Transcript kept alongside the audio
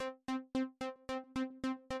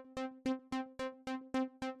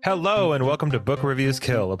Hello, and welcome to Book Reviews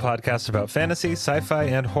Kill, a podcast about fantasy, sci-fi,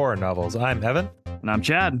 and horror novels. I'm Evan. And I'm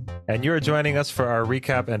Chad. And you're joining us for our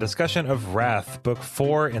recap and discussion of Wrath, Book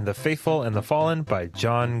 4 in The Faithful and the Fallen by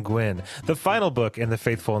John Gwynne. The final book in The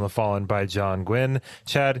Faithful and the Fallen by John Gwynne.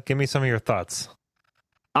 Chad, give me some of your thoughts.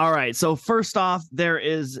 All right. So first off, there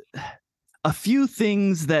is a few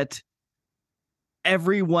things that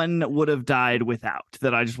everyone would have died without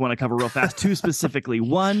that I just want to cover real fast. Two specifically.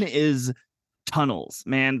 One is tunnels.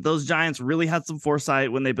 Man, those giants really had some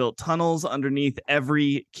foresight when they built tunnels underneath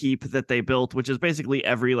every keep that they built, which is basically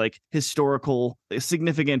every historical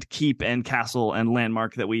significant keep and castle and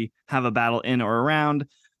landmark that we have a battle in or around.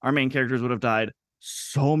 Our main characters would have died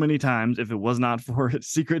so many times if it was not for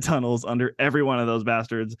secret tunnels under every one of those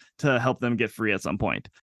bastards to help them get free at some point.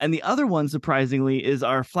 And the other one, surprisingly, is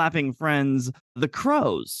our flapping friends, the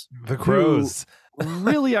crows. The crows.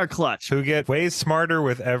 Really are clutch. Who get way smarter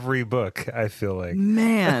with every book, I feel like.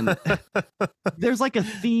 Man, there's a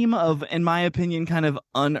theme of, in my opinion, kind of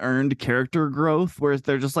unearned character growth, where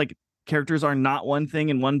they're just characters are not one thing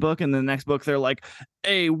in one book, and the next book they're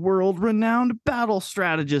a world-renowned battle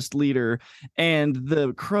strategist leader. And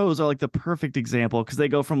the crows are the perfect example, because they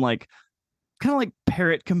go from kind of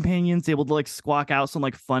parrot companions, able to squawk out some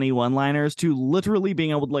funny one-liners, to literally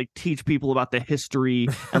being able to teach people about the history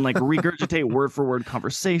and regurgitate word for word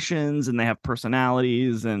conversations, and they have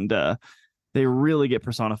personalities, and they really get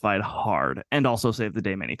personified hard and also save the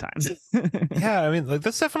day many times. Yeah, I mean,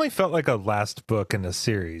 this definitely felt like a last book in a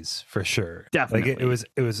series for sure. Definitely.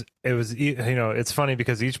 It was it's funny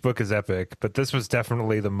because each book is epic, but this was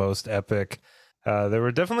definitely the most epic. There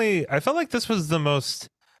were definitely, I felt like this was the most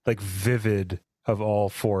vivid of all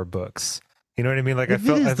four books. You know what I mean? I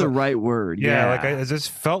felt the right word. Yeah. I just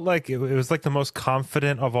felt like it was the most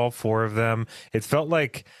confident of all four of them. It felt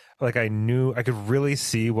like I knew I could really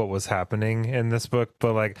see what was happening in this book,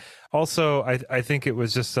 but also I think it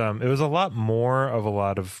was just it was a lot more of a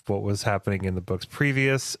lot of what was happening in the books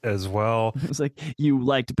previous as well. It's you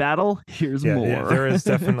liked battle, here's more. Yeah, there is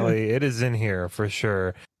definitely, it is in here for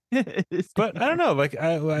sure. But I don't know,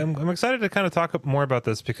 I'm excited to kind of talk more about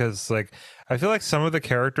this, because I feel like some of the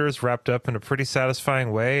characters wrapped up in a pretty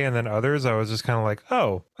satisfying way, and then others I was just kind of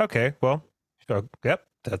oh, okay, well, yep,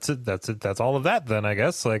 that's it, that's all of that then, I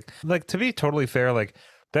guess. To be totally fair,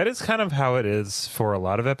 that is kind of how it is for a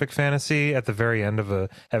lot of epic fantasy at the very end of a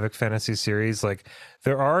epic fantasy series.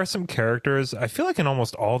 There are some characters, I feel in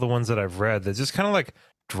almost all the ones that I've read, that just kind of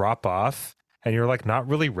drop off, and you're not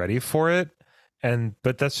really ready for it.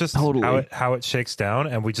 But that's just totally how it shakes down,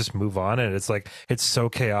 and we just move on, and it's it's so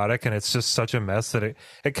chaotic, and it's just such a mess that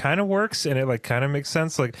it kind of works, and it kind of makes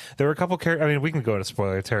sense. There were a couple characters, I mean, we can go into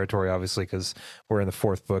spoiler territory obviously because we're in the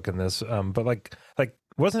fourth book in this, but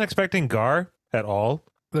wasn't expecting Gar at all.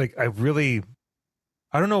 I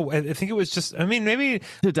don't know, I think it was just, I mean, maybe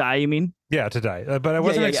to die, you mean? Yeah, to die, but I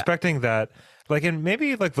wasn't expecting that. And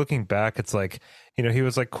maybe looking back, it's he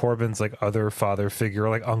was Corbin's other father figure,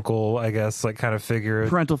 uncle, I guess, kind of figure.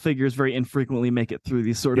 Parental figures very infrequently make it through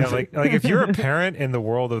these sort of things. If you're a parent in the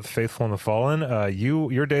world of the Faithful and the Fallen,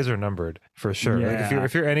 your days are numbered for sure. Yeah.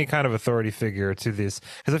 If you're any kind of authority figure to this,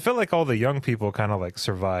 because I feel all the young people kind of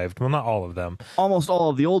survived. Well, not all of them. Almost all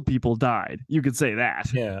of the old people died. You could say that.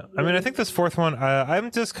 Yeah, I mean, I think this fourth one,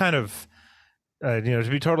 I'm just kind of. To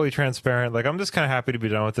be totally transparent, I'm just kind of happy to be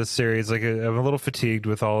done with this series. I'm a little fatigued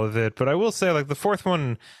with all of it, but I will say, the fourth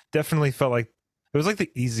one definitely felt it was the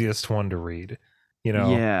easiest one to read.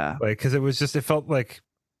 Yeah, because it was just, it felt all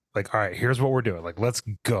right, here's what we're doing. Let's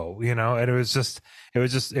go. And it was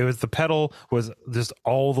the pedal was just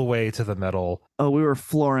all the way to the metal. Oh, we were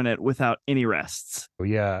flooring it without any rests.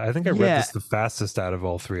 Yeah, I think I read this the fastest out of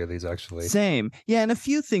all three of these, actually. Same. Yeah, and a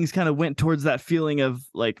few things kind of went towards that feeling of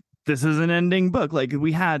this is an ending book.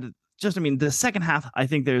 We had just, I mean, the second half, I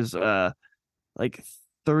think there's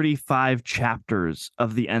 35 chapters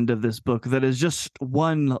of the end of this book that is just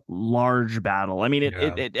one large battle. I mean,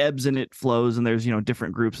 it ebbs and it flows, and there's,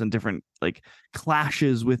 different groups and different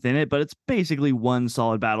clashes within it, but it's basically one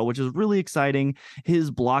solid battle, which is really exciting.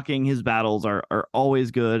 His blocking, his battles are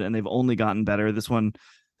always good, and they've only gotten better. This one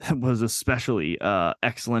was especially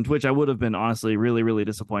excellent, which I would have been honestly really, really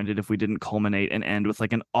disappointed if we didn't culminate and end with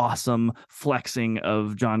an awesome flexing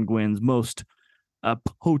of John Gwynne's most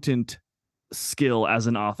potent skill as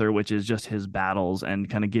an author, which is just his battles and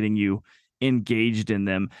kind of getting you engaged in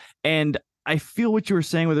them. And I feel what you were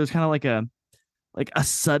saying, where there's kind of a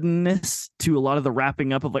suddenness to a lot of the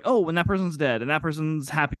wrapping up of oh, when that person's dead and that person's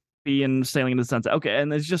happy and sailing into the sunset. Okay,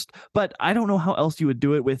 and it's just, but I don't know how else you would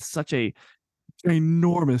do it with such a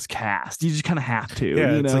enormous cast. You just kind of have to.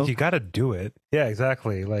 Yeah, it's you got to do it. Yeah,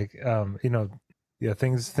 exactly. yeah,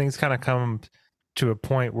 things kind of come to a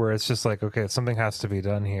point where it's just like, okay, something has to be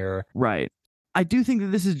done here. Right. I do think that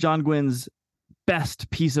this is John Gwynn's best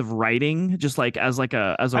piece of writing. Just like as a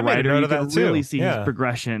writer, you can really see his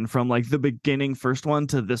progression from like the beginning first one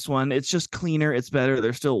to this one. It's just cleaner, it's better.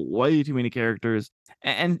 There's still way too many characters,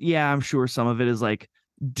 and yeah, I'm sure some of it is like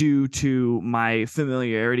due to my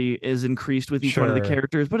familiarity is increased with each one of the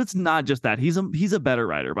characters, but it's not just that. He's a better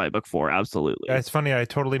writer by book 4, absolutely. Yeah, it's funny, I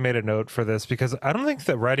totally made a note for this because I don't think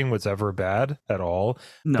that writing was ever bad at all.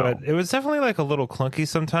 No, but it was definitely like a little clunky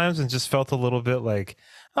sometimes and just felt a little bit like,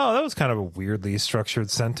 oh, that was kind of a weirdly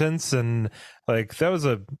structured sentence, and like that was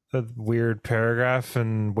a weird paragraph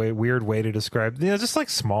and weird way to describe, just like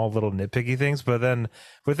small little nitpicky things. But then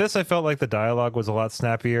with this, I felt like the dialogue was a lot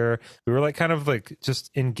snappier. We were like kind of like just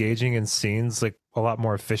engaging in scenes like a lot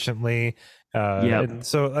more efficiently.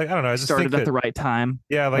 So like, I don't know, I just started at the right time.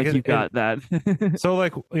 Yeah, like you got that. So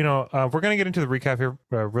like, we're gonna get into the recap here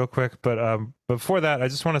real quick, but before that, I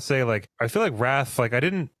just want to say, like, I feel like Wrath, like I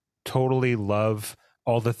didn't totally love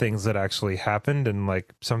all the things that actually happened, and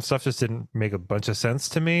like some stuff just didn't make a bunch of sense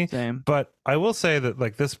to me. Same. But I will say that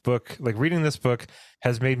like this book, like reading this book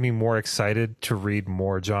has made me more excited to read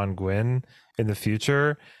more John Gwynn in the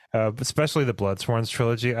future, especially the Bloodsworns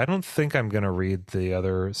trilogy. I don't think I'm going to read the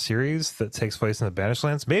other series that takes place in the Banished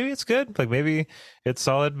Lands. Maybe it's good, like maybe it's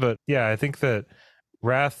solid, but yeah, I think that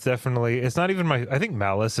Wrath definitely, it's not even I think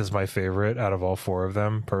Malice is my favorite out of all 4 of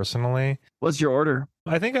them personally. What's your order?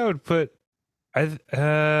 I think I would put I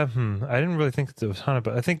didn't really think there was a ton of,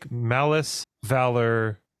 but I think Malice,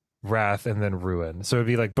 Valor, Wrath, and then Ruin. So it'd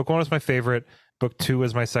be like book 1 was my favorite, book 2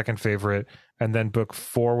 was my second favorite, and then book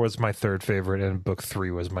 4 was my third favorite, and book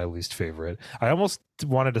 3 was my least favorite. I almost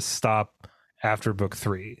wanted to stop after book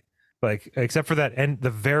 3. Like, except for that end, the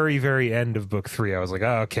very, very end of book 3, I was like,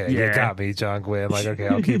 oh, okay, you got me, John Gwynn. Like, okay,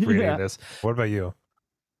 I'll keep reading this. What about you?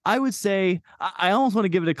 I would say I almost want to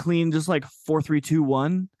give it a clean, just like 4, 3, 2,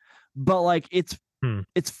 1. But like it's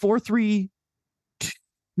 4, 3, 2,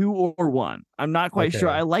 or 1. I'm not quite sure.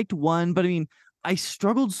 I liked 1, but I mean, I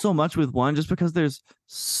struggled so much with 1 just because there's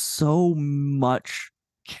so much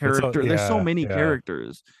character. There's so many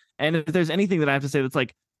characters. And if there's anything that I have to say that's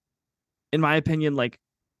like, in my opinion, like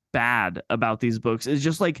bad about these books, is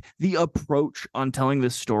just like the approach on telling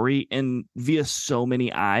this story and via so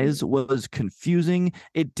many eyes was confusing.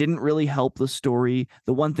 It didn't really help the story.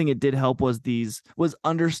 The one thing it did help was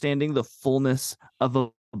understanding the fullness of a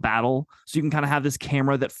battle, so you can kind of have this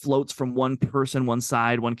camera that floats from one person, one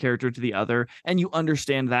side, one character to the other, and you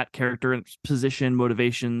understand that character and position,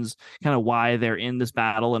 motivations, kind of why they're in this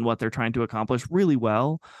battle and what they're trying to accomplish really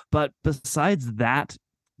well. But besides that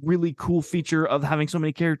really cool feature of having so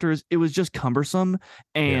many characters, it was just cumbersome,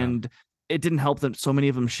 and it didn't help that so many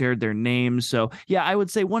of them shared their names. So yeah, I would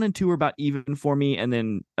say 1 and 2 are about even for me, and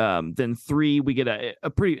then 3 we get a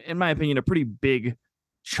pretty, in my opinion, a pretty big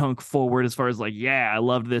chunk forward as far as like, I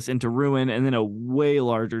loved this, into Ruin, and then a way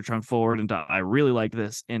larger chunk forward into I really like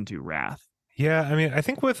this, into Wrath. Yeah, I mean, I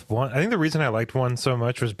think with 1, I think the reason I liked 1 so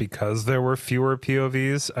much was because there were fewer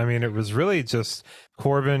POVs. I mean, it was really just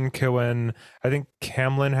Corbin, Kywin. I think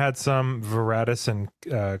Camlin had some, Veratus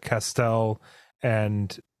and Castell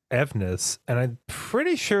and Evnis, and I'm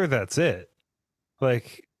pretty sure that's it.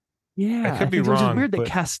 Like, I could be wrong. It's weird that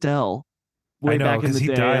Castell, I know, because he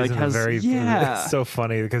dies like, in the very. It's so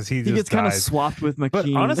funny because he gets kind of swapped with McKean.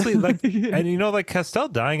 But honestly, like, and like Castell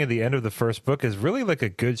dying at the end of the first book is really like a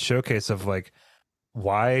good showcase of like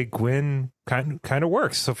why Gwyn kind of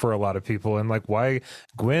works so for a lot of people, and like why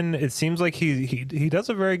Gwyn. It seems like he does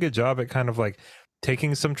a very good job at kind of like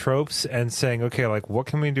taking some tropes and saying, okay, like what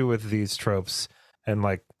can we do with these tropes, and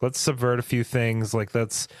like let's subvert a few things. Like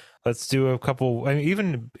let's do a couple. I mean,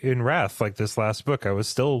 even in Wrath, like this last book, I was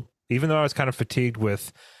still. Even though I was kind of fatigued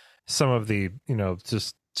with some of the,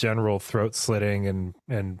 just general throat slitting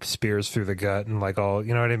and spears through the gut and like all,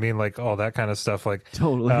 you know what I mean? Like all that kind of stuff. Like,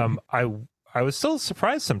 totally. I was still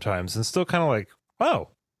surprised sometimes and still kind of like, oh,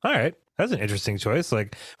 all right, that's an interesting choice.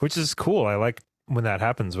 Like, which is cool. I like when that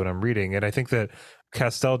happens when I'm reading. And I think that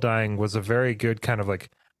Castell dying was a very good kind of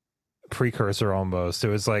like precursor almost. It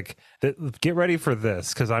was like, get ready for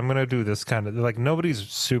this because I'm gonna do this kind of like, nobody's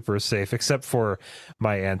super safe except for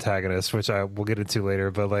my antagonist, which I will get into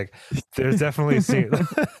later, but like there's definitely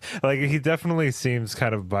like he definitely seems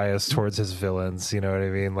kind of biased towards his villains, you know what I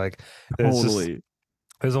mean? Like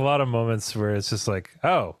there's a lot of moments where it's just like,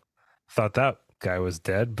 oh, thought that guy was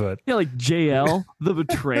dead, but yeah, like JL, the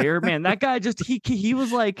betrayer, man, that guy just he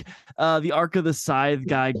was like the Ark of the Scythe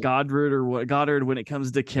guy, Goddard when it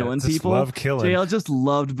comes to killing people. Love killing. JL just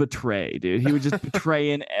loved betray, dude. He would just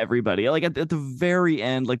betraying everybody. Like at the very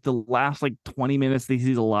end, like the last like 20 minutes that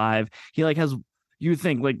he's alive, he like has. You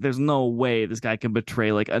think like there's no way this guy can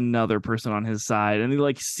betray like another person on his side, and he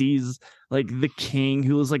like sees like the king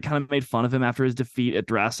who was like kind of made fun of him after his defeat at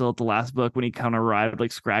Drassel at the last book when he kind of arrived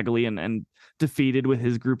like scraggly and defeated with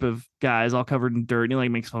his group of guys all covered in dirt, and he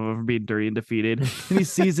like makes fun of him for being dirty and defeated, and he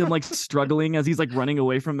sees him like struggling as he's like running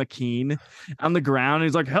away from Makeen on the ground, and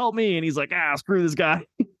he's like, help me, and he's like, screw this guy.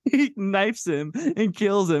 He knifes him and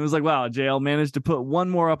kills him. It's like, wow, JL managed to put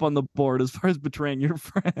one more up on the board as far as betraying your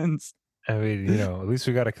friends. I mean, at least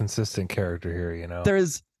we got a consistent character here,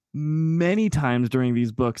 There's many times during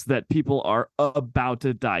these books that people are about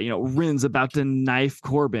to die. Rin's about to knife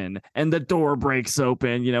Corbin and the door breaks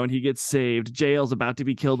open, and he gets saved. JL's about to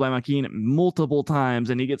be killed by Makeen multiple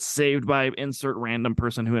times and he gets saved by insert random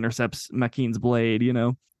person who intercepts Makeen's blade,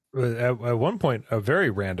 At one point, a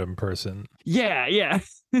very random person. Yeah.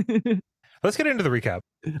 Let's get into the recap.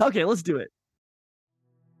 Okay, let's do it.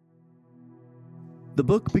 The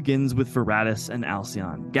book begins with Veratus and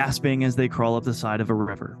Alcyon gasping as they crawl up the side of a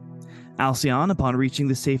river. Alcyon, upon reaching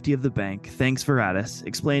the safety of the bank, thanks Veratus,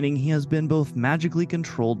 explaining he has been both magically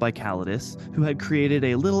controlled by Calidus, who had created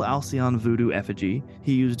a little Alcyon voodoo effigy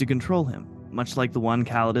he used to control him, much like the one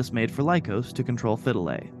Calidus made for Lycos to control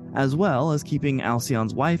Phidilae, as well as keeping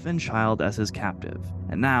Alcyon's wife and child as his captive.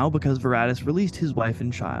 And now, because Veratus released his wife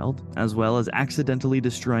and child, as well as accidentally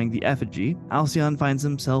destroying the effigy, Alcyon finds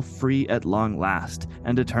himself free at long last,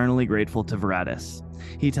 and eternally grateful to Veratus.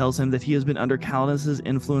 He tells him that he has been under Calidus'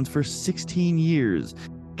 influence for 16 years.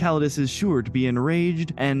 Calidus is sure to be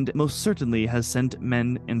enraged, and most certainly has sent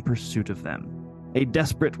men in pursuit of them. A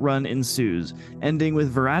desperate run ensues, ending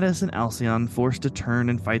with Veratus and Alcyon forced to turn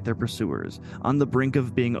and fight their pursuers, on the brink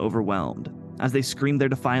of being overwhelmed. As they scream their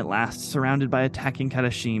defiant last, surrounded by attacking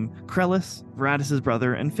Katashim, Krellis, Veratus'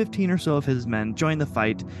 brother, and 15 or so of his men join the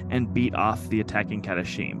fight and beat off the attacking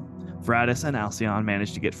Katashim. Veratus and Alcyon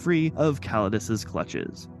manage to get free of Calidus'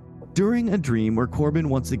 clutches. During a dream where Corbin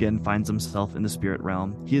once again finds himself in the spirit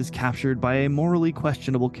realm, he is captured by a morally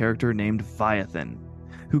questionable character named Viathan,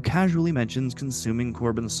 who casually mentions consuming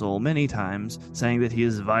Corbin's soul many times, saying that he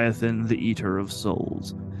is Viathan, the Eater of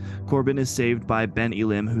Souls. Corbin is saved by Ben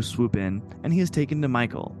Elim, who swoop in, and he is taken to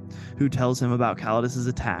Michael, who tells him about Calidus'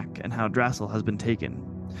 attack and how Drassel has been taken.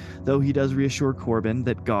 Though he does reassure Corbin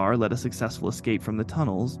that Gar led a successful escape from the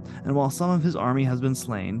tunnels, and while some of his army has been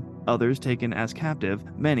slain, others taken as captive,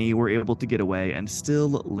 many were able to get away and still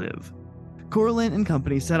live. Corlin and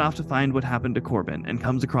company set off to find what happened to Corbin and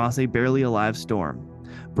comes across a barely alive Storm.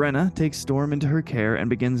 Brenna takes Storm into her care and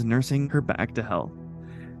begins nursing her back to health.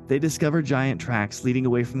 They discover giant tracks leading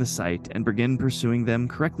away from the site and begin pursuing them,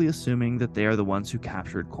 correctly assuming that they are the ones who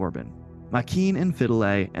captured Corbin. Makeen and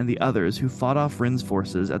Phidilae and the others who fought off Rin's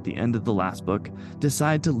forces at the end of the last book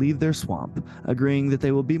decide to leave their swamp, agreeing that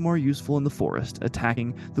they will be more useful in the forest,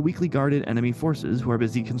 attacking the weakly guarded enemy forces who are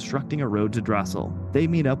busy constructing a road to Drassel. They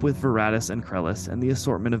meet up with Veratus and Krellis and the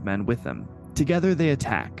assortment of men with them. Together they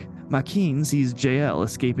attack. Makeen sees JL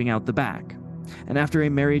escaping out the back, and after a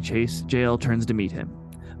merry chase, JL turns to meet him.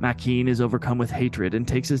 Makeen is overcome with hatred and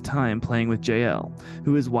takes his time playing with JL,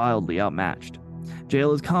 who is wildly outmatched.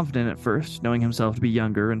 JL is confident at first, knowing himself to be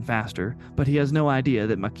younger and faster, but he has no idea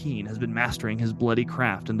that Makeen has been mastering his bloody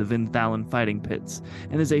craft in the Vinthalan fighting pits,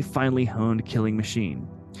 and is a finely honed killing machine.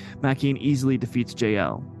 Makeen easily defeats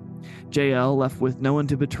JL. JL, left with no one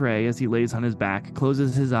to betray as he lays on his back,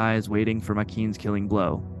 closes his eyes waiting for Makeen's killing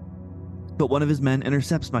blow. But one of his men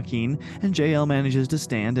intercepts Makeen, and JL manages to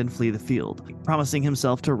stand and flee the field, promising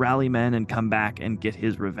himself to rally men and come back and get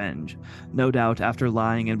his revenge, no doubt after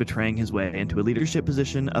lying and betraying his way into a leadership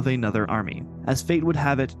position of another army. As fate would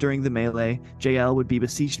have it, during the melee, JL would be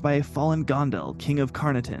besieged by a fallen Gondel, king of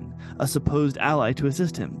Carnarton, a supposed ally to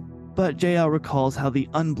assist him. But JL recalls how the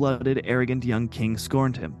unblooded, arrogant young king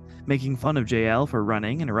scorned him, making fun of JL for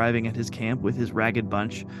running and arriving at his camp with his ragged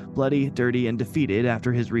bunch, bloody, dirty, and defeated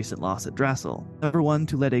after his recent loss at Drassel. Never one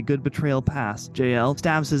to let a good betrayal pass, JL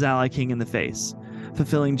stabs his ally king in the face,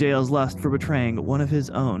 fulfilling JL's lust for betraying one of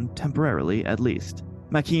his own, temporarily at least.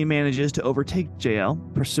 Makeen manages to overtake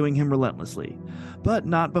JL, pursuing him relentlessly, but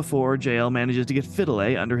not before JL manages to get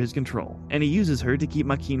Phidilae under his control, and he uses her to keep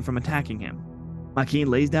Makeen from attacking him. Makeen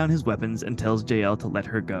lays down his weapons and tells JL to let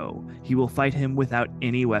her go. He will fight him without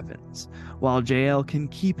any weapons, while JL can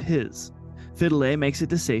keep his. Fidelay makes it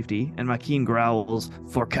to safety, and Makeen growls,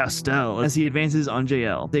 "For Castell," as he advances on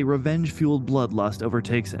Jael. A revenge-fueled bloodlust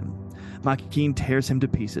overtakes him. Makeen tears him to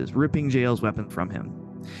pieces, ripping Jael's weapon from him.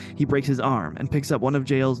 He breaks his arm and picks up one of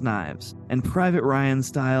Jael's knives, and Private Ryan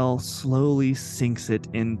style slowly sinks it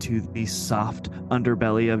into the soft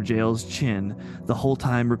underbelly of Jael's chin, the whole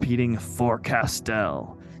time repeating, "For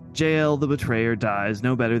Castell." Jael, the betrayer, dies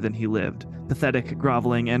no better than he lived, pathetic,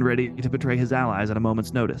 groveling, and ready to betray his allies at a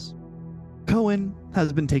moment's notice. Cohen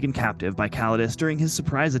has been taken captive by Calidus during his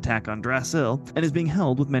surprise attack on Drasil and is being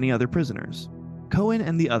held with many other prisoners. Cohen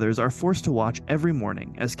and the others are forced to watch every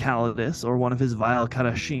morning as Calidus, or one of his vile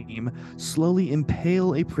Kadashim, slowly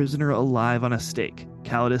impale a prisoner alive on a stake,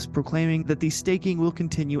 Calidus proclaiming that the staking will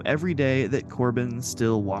continue every day that Corbin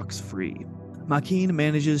still walks free. Makeen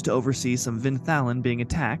manages to oversee some Vinthalin being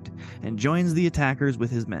attacked and joins the attackers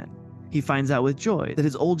with his men. He finds out with joy that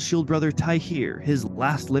his old shield brother Tyhir, his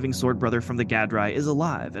last living sword brother from the Gadrai, is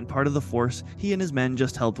alive and part of the force he and his men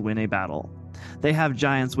just helped win a battle. They have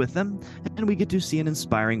giants with them, and we get to see an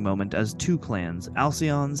inspiring moment as two clans,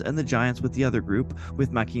 Alcyons and the giants with the other group,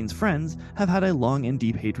 with Makeen's friends, have had a long and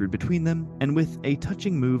deep hatred between them, and with a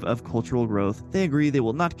touching move of cultural growth, they agree they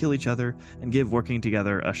will not kill each other and give working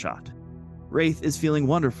together a shot. Wraith is feeling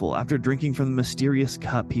wonderful after drinking from the mysterious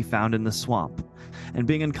cup he found in the swamp, and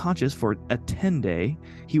being unconscious for a 10-day,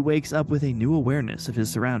 he wakes up with a new awareness of his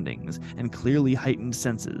surroundings and clearly heightened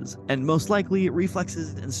senses, and most likely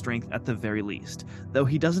reflexes and strength at the very least, though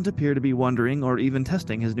he doesn't appear to be wondering or even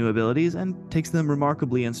testing his new abilities and takes them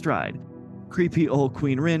remarkably in stride. Creepy old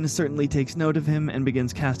Queen Rin certainly takes note of him and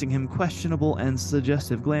begins casting him questionable and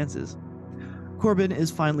suggestive glances. Corbin is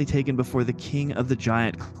finally taken before the king of the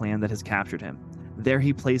giant clan that has captured him. There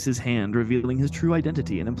he plays his hand, revealing his true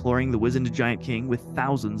identity and imploring the wizened giant king with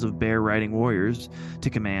thousands of bear-riding warriors to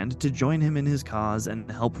command to join him in his cause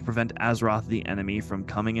and help prevent Azeroth the enemy from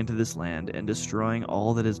coming into this land and destroying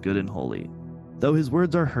all that is good and holy. Though his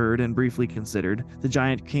words are heard and briefly considered, the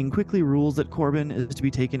giant king quickly rules that Corbin is to be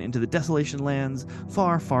taken into the Desolation Lands,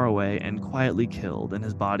 far, far away, and quietly killed, and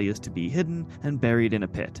his body is to be hidden and buried in a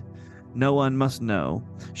pit. No one must know,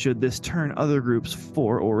 should this turn other groups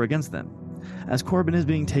for or against them. As Corbin is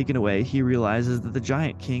being taken away, he realizes that the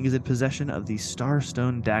Giant King is in possession of the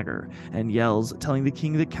Starstone Dagger, and yells, telling the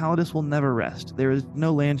king that Calidus will never rest. There is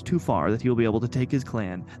no land too far that he will be able to take his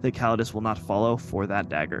clan, that Calidus will not follow for that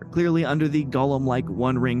dagger. Clearly under the golem-like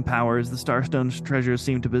one-ring powers the Starstone's treasures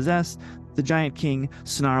seem to possess, the Giant King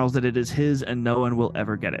snarls that it is his and no one will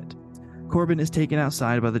ever get it. Corbin is taken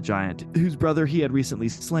outside by the giant, whose brother he had recently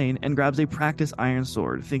slain, and grabs a practice iron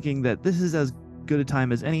sword, thinking that this is as good a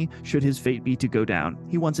time as any should his fate be to go down.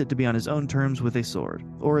 He wants it to be on his own terms with a sword,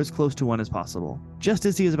 or as close to one as possible. Just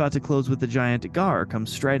as he is about to close with the giant, Gar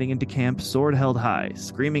comes striding into camp, sword held high,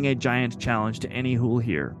 screaming a giant challenge to any who will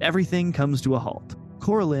hear. Everything comes to a halt.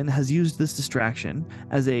 Coralyn has used this distraction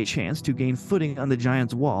as a chance to gain footing on the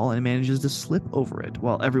giant's wall and manages to slip over it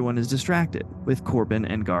while everyone is distracted, with Corbin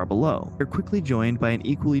and Gar below. They're quickly joined by an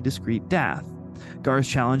equally discreet Dath. Gar's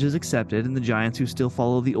challenge is accepted, and the giants who still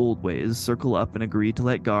follow the old ways circle up and agree to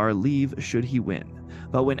let Gar leave should he win.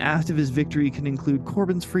 But when asked if his victory can include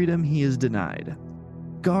Corbin's freedom, he is denied.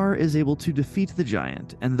 Gar is able to defeat the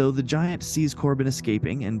giant, and though the giant sees Corbin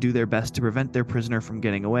escaping and do their best to prevent their prisoner from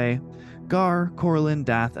getting away, Gar, Coralyn,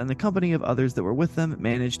 Dath, and the company of others that were with them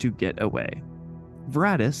manage to get away.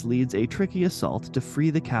 Veratus leads a tricky assault to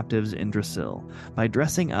free the captives in Drasil by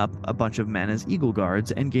dressing up a bunch of men as Eagle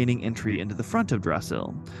Guards and gaining entry into the front of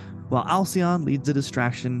Drasil, while Alcyon leads a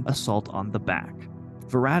distraction assault on the back.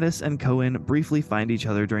 Veratus and Cohen briefly find each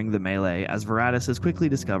other during the melee as Veratus is quickly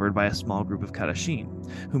discovered by a small group of Kadashim,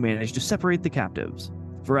 who manage to separate the captives.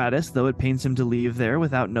 Veratus, though it pains him to leave there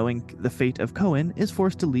without knowing the fate of Cohen, is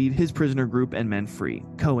forced to lead his prisoner group and men free.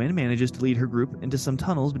 Cohen manages to lead her group into some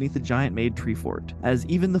tunnels beneath the giant-made tree fort. As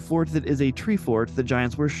even the fort that is a tree fort, the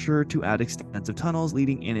giants were sure to add extensive tunnels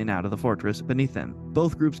leading in and out of the fortress beneath them.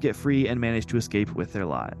 Both groups get free and manage to escape with their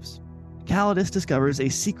lives. Calidus discovers a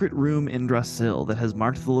secret room in Drasil that has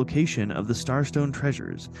marked the location of the Starstone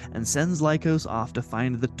treasures, and sends Lycos off to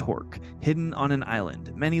find the Torque, hidden on an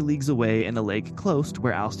island, many leagues away in a lake close to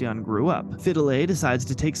where Alcyon grew up. Fidelay decides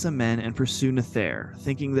to take some men and pursue Nether,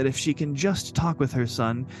 thinking that if she can just talk with her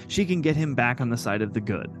son, she can get him back on the side of the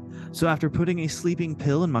good. So after putting a sleeping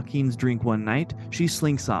pill in Makeen's drink one night, she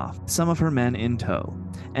slinks off, some of her men in tow,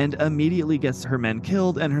 and immediately gets her men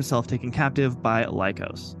killed and herself taken captive by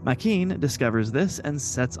Lycos. Makeen discovers this and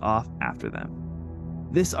sets off after them.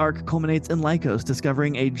 This arc culminates in Lycos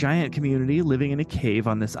discovering a giant community living in a cave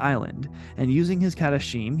on this island, and using his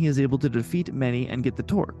Kadashim, he is able to defeat many and get the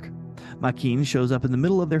Torque. Makeen shows up in the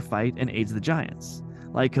middle of their fight and aids the giants.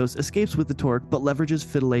 Lycos escapes with the torque but leverages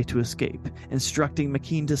Fidelay to escape, instructing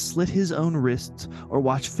Makeen to slit his own wrists or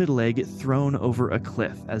watch Fidelay get thrown over a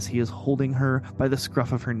cliff as he is holding her by the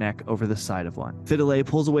scruff of her neck over the side of one. Fidelay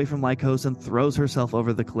pulls away from Lycos and throws herself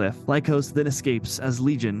over the cliff. Lycos then escapes as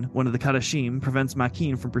Legion, one of the Kadashim, prevents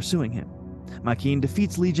Makeen from pursuing him. Makeen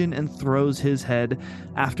defeats Legion and throws his head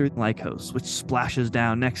after Lycos, which splashes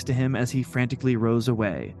down next to him as he frantically rows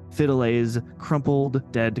away, Fidelay's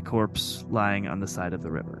crumpled, dead corpse lying on the side of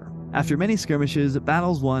the river. After many skirmishes,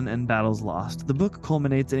 battles won and battles lost, the book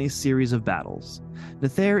culminates in a series of battles.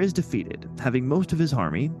 Nether is defeated, having most of his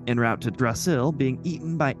army, en route to Drasil, being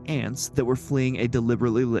eaten by ants that were fleeing a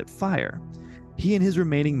deliberately lit fire. He and his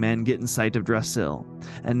remaining men get in sight of Drasil,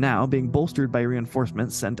 and now, being bolstered by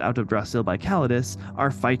reinforcements sent out of Drasil by Calidus, are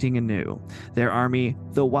fighting anew. Their army,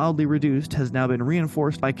 though wildly reduced, has now been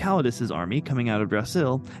reinforced by Calidus's army coming out of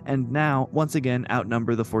Drasil, and now, once again,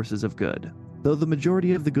 outnumber the forces of good. Though the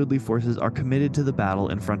majority of the goodly forces are committed to the battle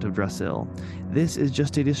in front of Drasil, this is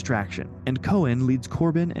just a distraction, and Cohen leads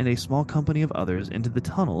Corbin and a small company of others into the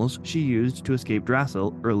tunnels she used to escape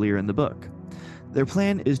Drasil earlier in the book. Their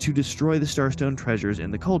plan is to destroy the Starstone treasures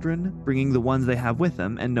in the cauldron, bringing the ones they have with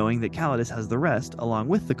them and knowing that Calidus has the rest along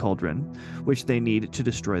with the cauldron, which they need to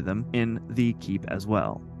destroy them in the keep as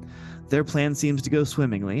well. Their plan seems to go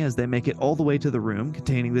swimmingly as they make it all the way to the room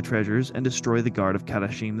containing the treasures and destroy the guard of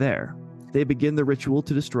Kadashim there. They begin the ritual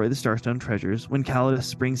to destroy the Starstone treasures when Calidus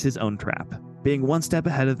springs his own trap. Being one step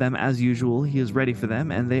ahead of them as usual, he is ready for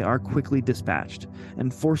them and they are quickly dispatched,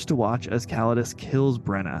 and forced to watch as Calidus kills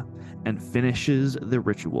Brenna and finishes the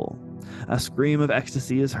ritual. A scream of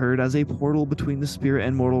ecstasy is heard as a portal between the spirit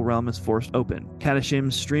and mortal realm is forced open,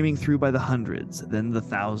 Kadashim streaming through by the hundreds, then the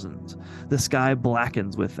thousands. The sky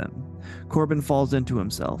blackens with them. Corbin falls into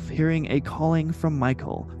himself, hearing a calling from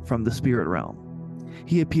Michael from the spirit realm.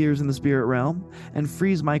 He appears in the spirit realm and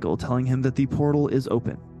frees Michael, telling him that the portal is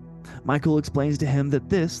open. Michael explains to him that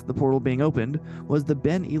this, the portal being opened, was the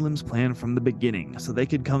Ben Elim's plan from the beginning, so they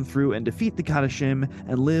could come through and defeat the Kadashim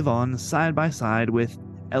and live on side by side with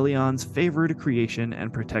Elion's favored creation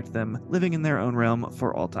and protect them, living in their own realm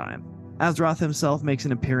for all time. Azeroth himself makes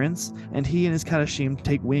an appearance, and he and his Kadashim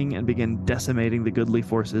take wing and begin decimating the goodly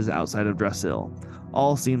forces outside of Drasil.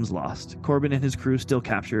 All seems lost. Corbin and his crew still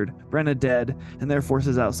captured, Brenna dead, and their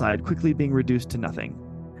forces outside quickly being reduced to nothing.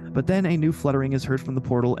 But then a new fluttering is heard from the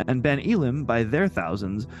portal, and Ben Elim, by their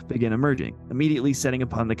thousands, begin emerging, immediately setting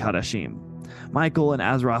upon the Kadashim. Michael and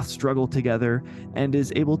Azeroth struggle together, and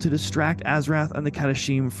is able to distract Azeroth and the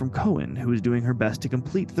Kadashim from Cohen, who is doing her best to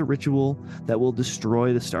complete the ritual that will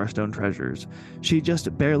destroy the Starstone treasures. She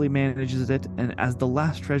just barely manages it, and as the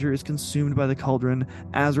last treasure is consumed by the cauldron,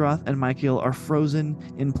 Azeroth and Michael are frozen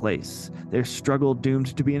in place, their struggle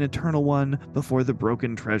doomed to be an eternal one before the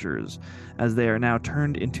broken treasures, as they are now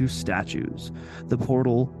turned into statues. The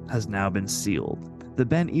portal has now been sealed. The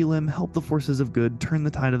Ben Elim help the forces of good turn the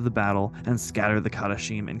tide of the battle and scatter the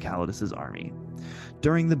Kadashim and Calidus' army.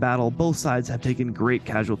 During the battle, both sides have taken great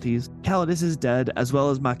casualties. Calidus is dead, as well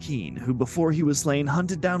as Makeen, who before he was slain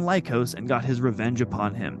hunted down Lycos and got his revenge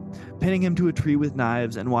upon him, pinning him to a tree with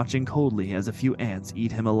knives and watching coldly as a few ants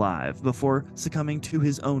eat him alive before succumbing to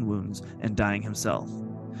his own wounds and dying himself.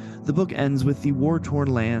 The book ends with the war-torn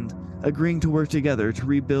land agreeing to work together to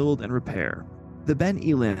rebuild and repair. The Ben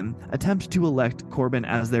Elim attempt to elect Corbin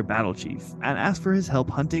as their battle chief, and ask for his help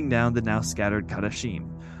hunting down the now scattered Kadashim.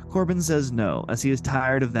 Corbin says no, as he is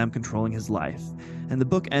tired of them controlling his life, and the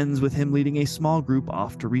book ends with him leading a small group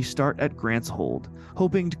off to restart at Grant's Hold,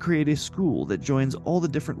 hoping to create a school that joins all the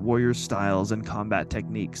different warriors' styles and combat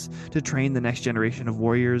techniques to train the next generation of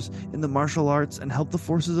warriors in the martial arts and help the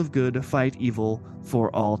forces of good fight evil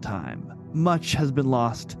for all time. Much has been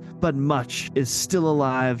lost, but much is still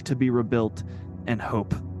alive to be rebuilt, and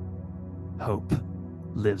hope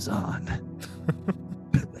lives on.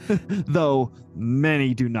 Though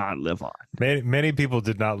many do not live on. Many people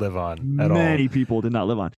did not live on at all. Many people did not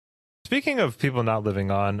live on. Speaking of people not living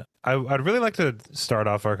on, I'd really like to start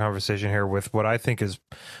off our conversation here with what I think is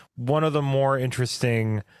one of the more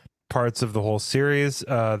interesting parts of the whole series,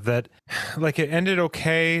 that like it ended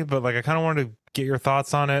okay, but like I kind of wanted to get your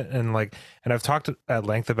thoughts on it, and I've talked at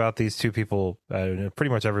length about these two people in pretty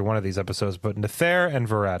much every one of these episodes, but Nether and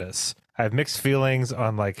Veratus. I have mixed feelings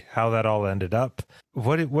on like how that all ended up.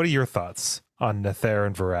 What are your thoughts on Nether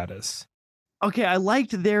and Veratus? Okay, I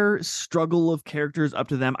liked their struggle of characters up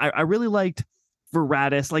to them. I really liked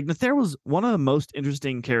Veratus. Like Nether was one of the most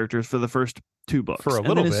interesting characters for the first two books. For a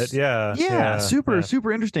little bit, yeah.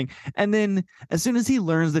 Super interesting. And then as soon as he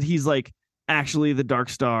learns that he's like actually the Dark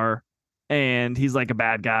Star and he's like a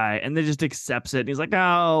bad guy, and then just accepts it. And he's like,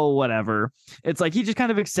 oh, whatever. It's like he just kind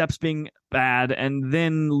of accepts being bad and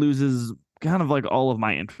then loses kind of like all of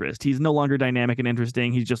my interest. He's no longer dynamic and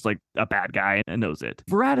interesting. He's just like a bad guy and knows it.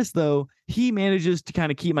 Veratus, though, he manages to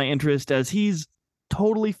kind of keep my interest as he's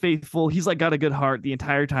totally faithful. He's like got a good heart the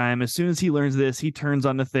entire time. As soon as he learns this, he turns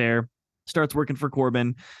on Nether, starts working for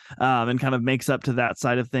Corbin, and kind of makes up to that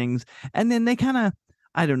side of things. And then they kind of,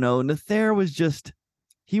 I don't know, Nether was just,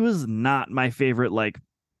 he was not my favorite like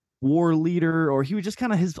war leader, or he was just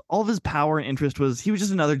kind of all of his power and interest was, he was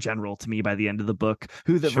just another general to me by the end of the book,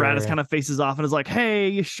 who the Veratus kind of faces off and is like, hey,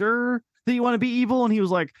 you sure that you want to be evil? And he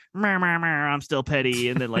was like, I'm still petty,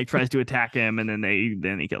 and then like tries to attack him, and then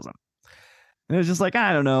he kills him. And it was just like,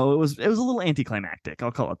 I don't know, it was a little anticlimactic,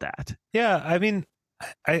 I'll call it that. Yeah, I mean,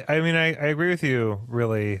 I agree with you,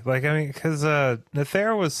 really. Like, I mean, because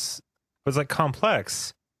Nether was like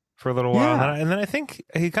complex for a little while, and then I think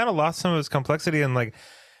he kind of lost some of his complexity, and like,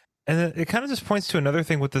 and it kind of just points to another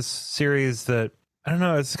thing with this series that, I don't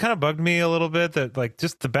know, it's kind of bugged me a little bit, that like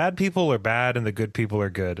just the bad people are bad and the good people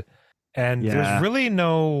are good. And there's really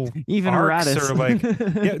no even arcs Veratus. or like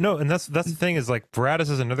and that's the thing, is like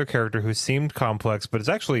Veratus is another character who seemed complex, but it's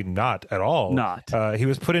actually not at all. He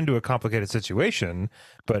was put into a complicated situation,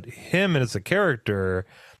 but him as a character,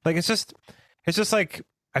 like it's just like,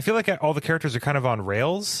 I feel like all the characters are kind of on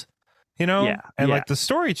rails, you know? Like the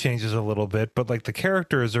story changes a little bit, but like the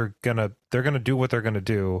characters are they're gonna do what they're gonna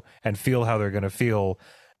do and feel how they're gonna feel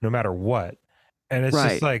no matter what. And it's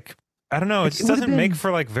just like, I don't know, it just doesn't make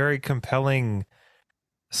for like very compelling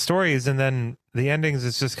stories, and then the endings,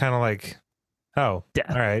 it's just kind of like, oh,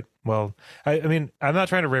 all right, well, I mean, I'm not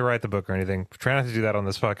trying to rewrite the book or anything, try not to do that on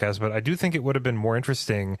this podcast, but I do think it would have been more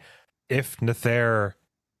interesting if Nether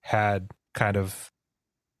had kind of,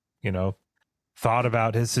 you know, thought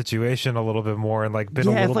about his situation a little bit more, and like been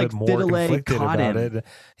a little bit more conflicted about it.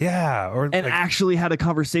 Yeah. Or and like, actually had a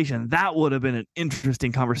conversation. That would have been an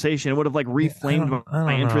interesting conversation. It would have like reflamed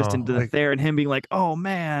my interest into Nether, and him being like, oh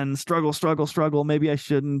man, struggle. Maybe I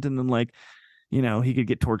shouldn't. And then like, you know, he could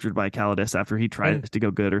get tortured by Calidus after he tries to go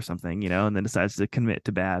good or something, you know, and then decides to commit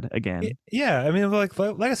to bad again. Yeah. I mean, like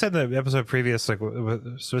I said in the episode previous, like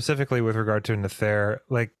specifically with regard to Nether,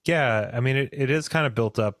 like, yeah, I mean, it is kind of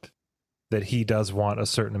built up that he does want a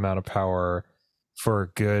certain amount of power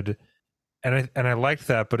for good, and I liked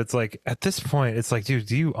that, but it's like, at this point, it's like, dude,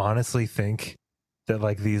 do you honestly think that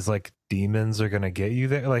like these like demons are gonna get you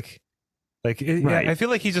there? Like I feel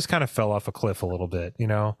like he just kind of fell off a cliff a little bit, you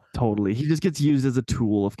know? Totally, he just gets used as a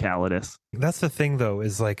tool of Calidus. That's the thing, though,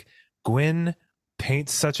 is like Gwyn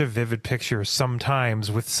paints such a vivid picture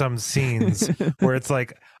sometimes with some scenes where it's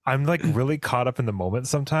like, I'm like really caught up in the moment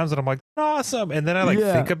sometimes, and I'm like, awesome, and then I like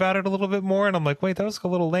think about it a little bit more, and I'm like, wait, that was a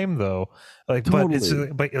little lame though. Like, but it's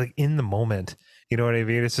but like in the moment, you know what I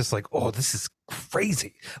mean? It's just like, oh, this is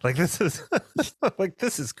crazy. Like this is like,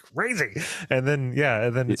 this is crazy. And then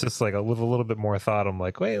it's just like with a little bit more thought, I'm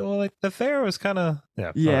like, wait, well, like the fair was kind of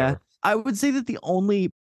whatever. I would say that the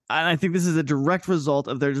only, and I think this is a direct result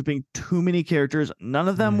of there just being too many characters. None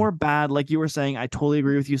of them were bad, like you were saying. I totally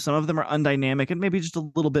agree with you. Some of them are undynamic and maybe just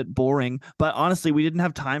a little bit boring. But honestly, we didn't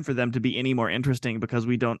have time for them to be any more interesting, because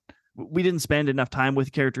we didn't spend enough time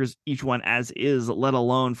with characters, each one as is, let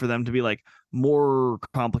alone for them to be like more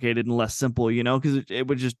complicated and less simple, you know? Because it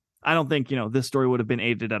would just, I don't think, you know, this story would have been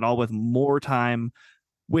aided at all with more time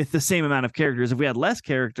with the same amount of characters. If we had less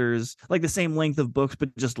characters, like the same length of books,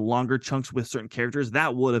 but just longer chunks with certain characters,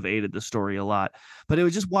 that would have aided the story a lot. But it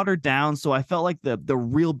was just watered down. So I felt like the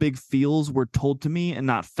real big feels were told to me and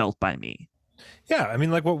not felt by me. Yeah, I mean,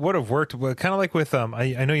 like what would have worked, kind of like with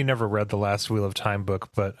I know you never read the Last Wheel of Time book,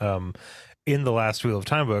 but in the Last Wheel of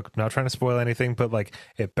Time book, not trying to spoil anything, but like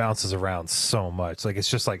it bounces around so much. Like it's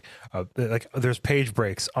just like there's page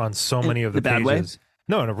breaks on so many of the pages. Way?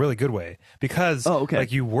 No, in a really good way, because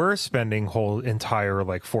like you were spending whole entire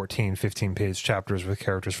like 14, 15 page chapters with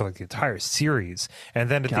characters for like the entire series. And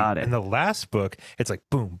then in the last book, it's like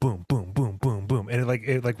boom, boom, boom, boom, boom, boom. And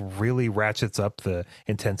it like really ratchets up the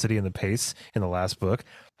intensity and the pace in the last book.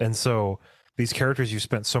 And so these characters you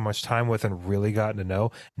spent so much time with and really gotten to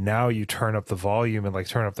know, now you turn up the volume and like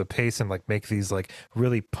turn up the pace and like make these like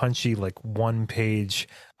really punchy, like one page,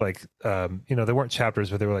 like, you know, they weren't chapters,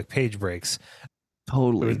 but they were like page breaks.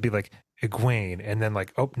 Totally. It would be like Egwene, and then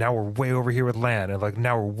like, oh, now we're way over here with Lan, and like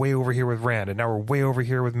now we're way over here with Rand, and now we're way over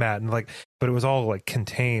here with Matt, and like, but it was all like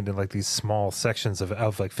contained in like these small sections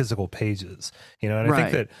of like physical pages, you know. And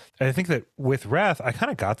I think that with Wrath, I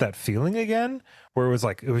kind of got that feeling again, where it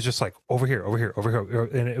was just like over here,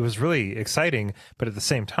 and it was really exciting, but at the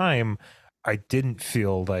same time, I didn't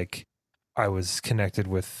feel like I was connected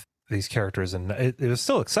with these characters, and it was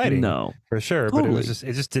still exciting, No, for sure. totally. But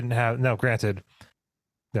it just didn't have. No, granted,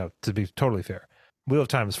 no. To be totally fair, Wheel of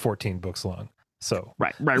Time is 14 books long. So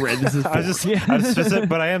right. This is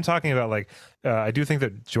but I am talking about like I do think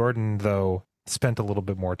that Jordan though spent a little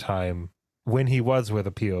bit more time when he was with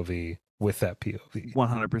a POV with that POV.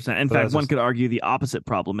 100%. In fact, one could argue the opposite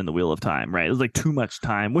problem in the Wheel of Time, right? It was like too much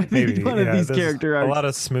time with one of these character arcs. A lot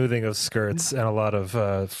of smoothing of skirts and a lot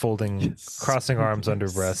of folding, crossing arms under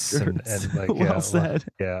breasts, and like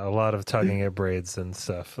a lot of tugging at braids and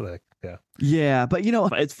stuff. Like yeah, but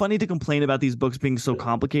it's funny to complain about these books being so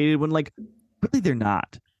complicated when like really they're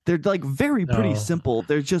not. They're like pretty simple.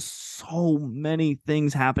 There's just so many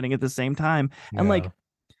things happening at the same time, and like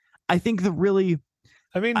I think there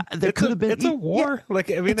could have been. It's a war.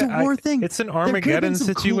 It's a war thing. It's an Armageddon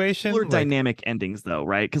situation. Cooler dynamic endings, though,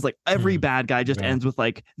 right? Because like every bad guy just ends with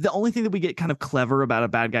like the only thing that we get kind of clever about a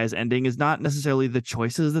bad guy's ending is not necessarily the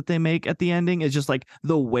choices that they make at the ending. It's just like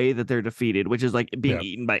the way that they're defeated, which is like being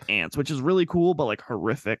eaten by ants, which is really cool, but like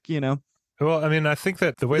horrific, Well, I mean, I think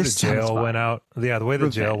that the way the jail went out,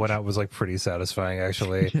 jail went out was like pretty satisfying,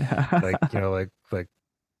 actually. Like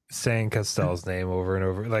saying Castell's name over and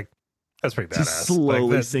over, like. That's pretty badass. Just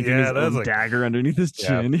slowly sinking his own dagger underneath his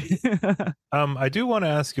chin. I do want to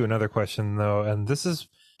ask you another question though, and this is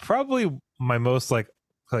probably my most like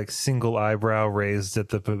single eyebrow raised at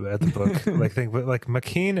the book like thing, but like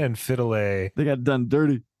Makeen and Fidelay, they got done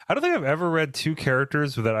dirty. I don't think I've ever read two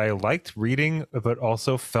characters that I liked reading, but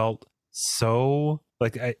also felt so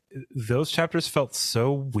like those chapters felt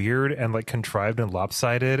so weird and like contrived and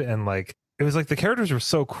lopsided, and like it was like the characters were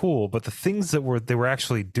so cool, but the things that they were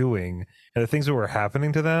actually doing and the things that were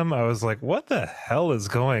happening to them, I was like, what the hell is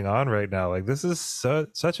going on right now? Like, this is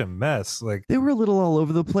such a mess. Like, they were a little all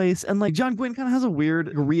over the place. And like John Gwynne kind of has a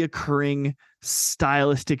weird reoccurring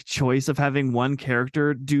stylistic choice of having one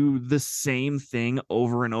character do the same thing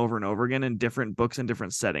over and over and over again in different books and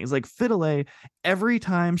different settings. Like Fidelay, every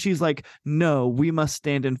time she's like, no, we must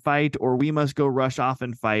stand and fight, or we must go rush off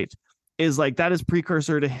and fight, is like that is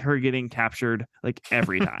precursor to her getting captured like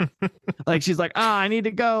every time. Like she's like, I need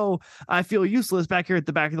to go. I feel useless back here at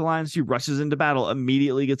the back of the line. She rushes into battle,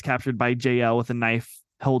 immediately gets captured by JL with a knife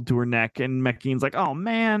held to her neck, and McKean's like, oh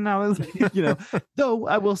man, I was though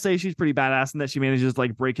I will say she's pretty badass in that she manages to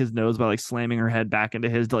like break his nose by like slamming her head back into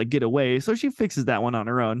his to like get away. So she fixes that one on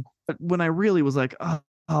her own. But when I really was like, oh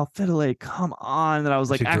Fidelay, come on, that I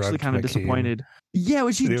was like actually kind of disappointed. Yeah,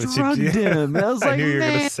 when she drugged him. I was like,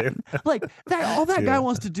 man, like that all that guy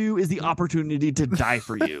wants to do is the opportunity to die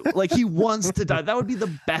for you. Like he wants to die. That would be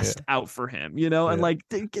the best out for him, and like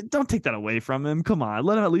don't take that away from him. Come on,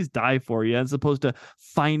 let him at least die for you, as opposed to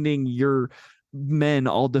finding your men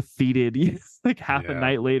all defeated like half a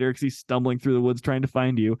night later because he's stumbling through the woods trying to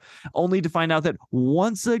find you, only to find out that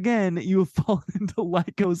once again you have fallen into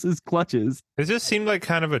Lycos's clutches. It just seemed like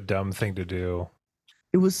kind of a dumb thing to do.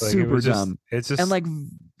 It was like, super dumb. It's just, and like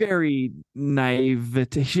very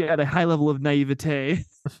naivete. She had a high level of naivete.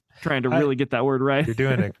 Trying to really get that word right. You're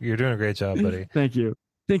doing a great job, buddy. Thank you.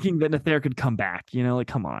 Thinking that Nether could come back, like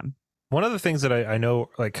come on. One of the things that I know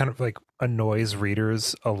like kind of like annoys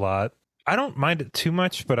readers a lot. I don't mind it too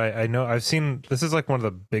much, but I know I've seen this is like one of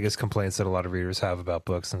the biggest complaints that a lot of readers have about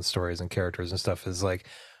books and stories and characters and stuff is like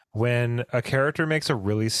when a character makes a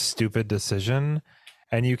really stupid decision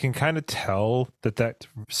and you can kind of tell that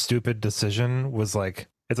stupid decision was like,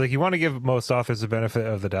 it's like you want to give most authors the benefit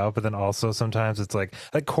of the doubt, but then also sometimes it's like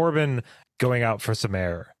Corbin going out for some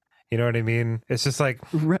air. You know what I mean? It's just like,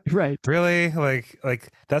 right. Really? Like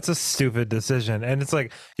that's a stupid decision. And it's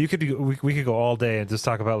like, we could go all day and just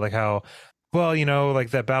talk about like how, well,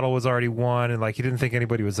 like that battle was already won and like, he didn't think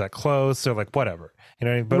anybody was that close or like, whatever, you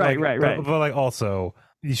know what I mean? But right. But like also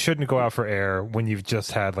you shouldn't go out for air when you've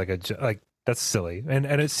just had like that's silly. And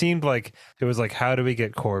it seemed like it was like, how do we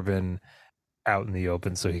get Corbin out in the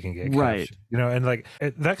open so he can get captured? Right. And like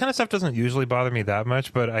that kind of stuff doesn't usually bother me that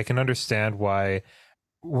much, but I can understand why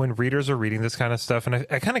when readers are reading this kind of stuff, and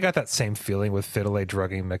I kind of got that same feeling with Fidelay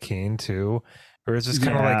drugging McKean too, where it's just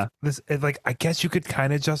kind of like this, like I guess you could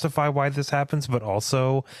kind of justify why this happens, but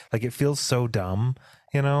also like it feels so dumb,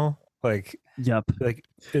 like yep, like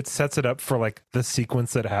it sets it up for like the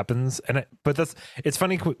sequence that happens, but it's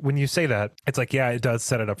funny when you say that. It's like, yeah, it does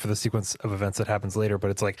set it up for the sequence of events that happens later, but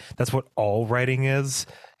it's like that's what all writing is.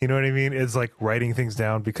 You know what I mean? It's like writing things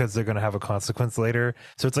down because they're going to have a consequence later.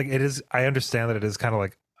 So it's like it is. I understand that it is kind of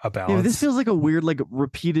like a Yeah, this balance. feels like a weird, like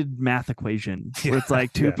repeated math equation where it's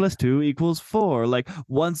like two yeah. plus two equals four. Like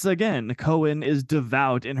once again, Cohen is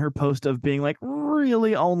devout in her post of being like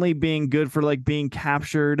really only being good for like being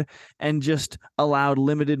captured and just allowed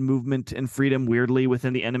limited movement and freedom weirdly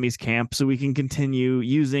within the enemy's camp. So we can continue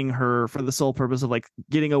using her for the sole purpose of like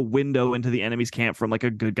getting a window into the enemy's camp from like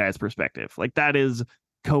a good guy's perspective. Like that is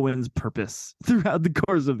Cohen's purpose throughout the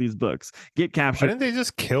course of these books. Get Why captured. didn't they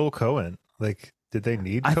just kill Cohen? Like, did they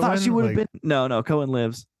need I Cohen? thought she would have like, been. No, Cohen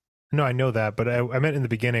lives. No, I know that, but I meant in the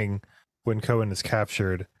beginning when Cohen is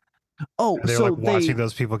captured. Oh, They're so like watching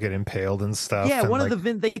those people get impaled and stuff. yeah, and one like, of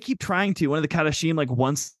the they keep trying to. One of the Kadashim like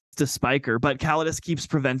wants to spike her, but Calidus keeps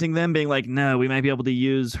preventing them, being like, "No, we might be able to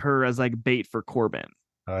use her as like bait for Corbin."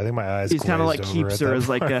 I think my eyes. He's kind of like keeps her as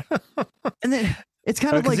like a, and then it's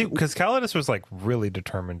kind of like because Calidus was like really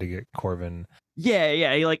determined to get Corbin.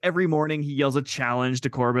 yeah. He, like every morning he yells a challenge to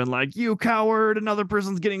Corbin, like "You coward! Another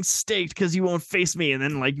person's getting staked because you won't face me." And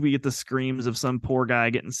then like we get the screams of some poor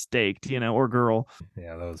guy getting staked, or girl.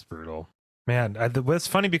 Yeah, that was brutal. Man, it's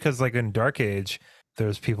funny because like in Dark Age,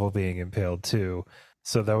 there's people being impaled too.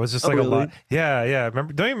 So that was just like really? a lot. Yeah. I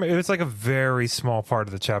remember. Don't you remember? It was like a very small part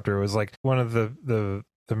of the chapter. It was like one of the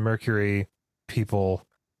Mercury people.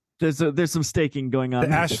 There's some staking going on.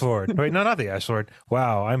 The Ash Lord. Wait, no, not the Ash Lord.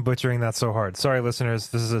 Wow, I'm butchering that so hard. Sorry, listeners.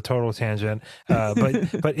 This is a total tangent.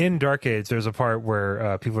 But in Dark Age, there's a part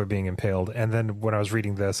where people are being impaled, and then when I was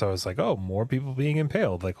reading this, I was like, oh, more people being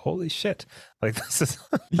impaled. Like, holy shit! Like this is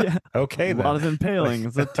okay. A lot of impaling.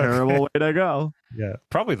 It's a terrible way to go. Yeah,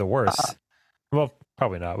 probably the worst. Well,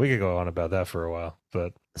 probably not. We could go on about that for a while,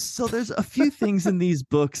 but so there's a few things in these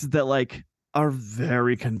books that like are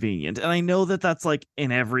very convenient, and I know that that's like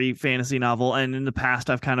in every fantasy novel, and in the past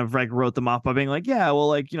I've kind of like wrote them off by being like, yeah, well,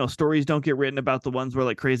 like, stories don't get written about the ones where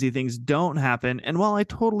like crazy things don't happen. And while I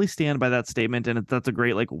totally stand by that statement, and that's a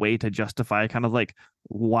great like way to justify kind of like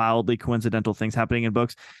wildly coincidental things happening in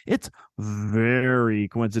books, it's very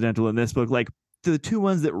coincidental in this book. Like the two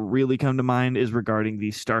ones that really come to mind is regarding the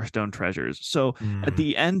Starstone treasures. So at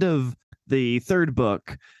the end of the third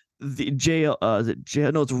book, the jail is it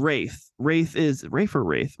jail? No, it's Wraith. Wraith is Wraith or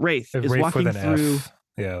Wraith. Wraith is Wraith walking with an through. F.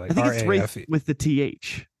 Yeah, like I think it's Wraith with the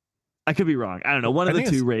TH. I could be wrong. I don't know. One of the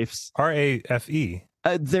two Wraiths. RAFE.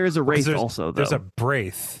 There's a Wraith also, though. There's a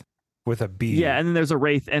Braith with a B. Yeah, and then there's a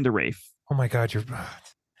Wraith and a Wraith. Oh my God, you're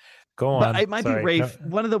go on. But it might be Wraith. No.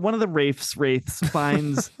 One of the Wraiths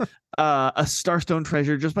finds a Starstone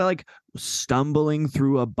treasure just by like stumbling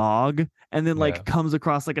through a bog, and then like comes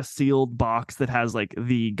across like a sealed box that has like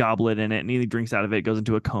the goblet in it, and he drinks out of it, goes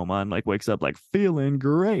into a coma, and like wakes up like feeling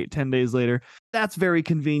great 10 days later. That's very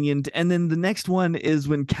convenient. And then the next one is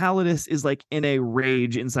when Calidus is like in a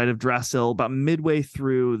rage inside of Drasil about midway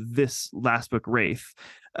through this last book, Wraith.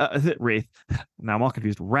 Now I'm all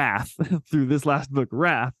confused. Wrath through this last book,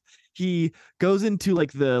 Wrath. He goes into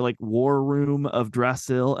like the like war room of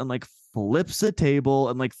Drasil and like flips a table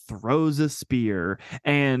and like throws a spear.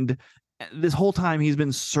 And this whole time he's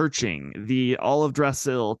been searching all of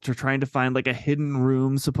Drasil to trying to find like a hidden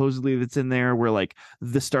room supposedly that's in there where like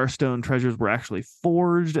the Starstone treasures were actually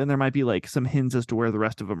forged, and there might be like some hints as to where the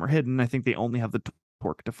rest of them are hidden. I think they only have the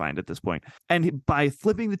torque to find at this point. And by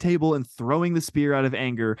flipping the table and throwing the spear out of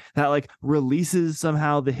anger, that like releases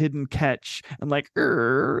somehow the hidden catch, and like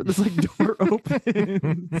this like door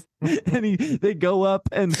opens and they go up,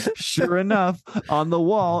 and sure enough on the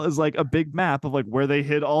wall is like a big map of like where they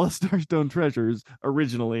hid all the Starstone treasures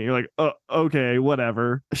originally. You're like, okay,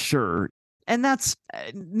 whatever, sure. And that's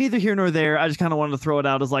neither here nor there. I just kind of wanted to throw it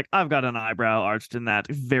out as like, I've got an eyebrow arched in that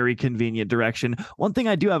very convenient direction. One thing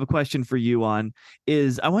I do have a question for you on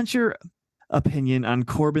is I want your opinion on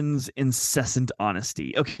Corbin's incessant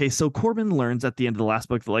honesty. Okay, so Corbin learns at the end of the last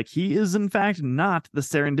book that like he is in fact not the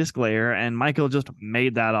Seren Disclayer, and Michael just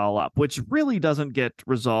made that all up, which really doesn't get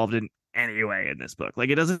resolved in any way in this book. Like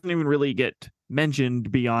it doesn't even really get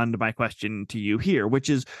mentioned beyond my question to you here, which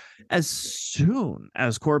is as soon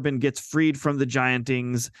as Corbin gets freed from the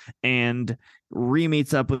Giantings and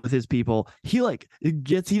re-meets up with his people, he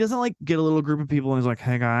doesn't like get a little group of people and he's like,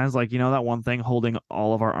 hey guys, like, that one thing holding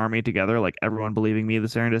all of our army together, like everyone believing me the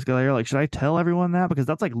Seren Disclayer, like should I tell everyone that? Because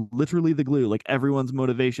that's like literally the glue, like everyone's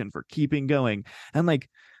motivation for keeping going. And like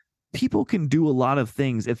people can do a lot of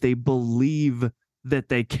things if they believe that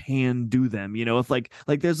they can do them, if like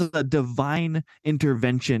there's a divine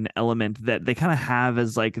intervention element that they kind of have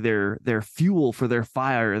as like their fuel for their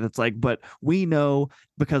fire, that's like, but we know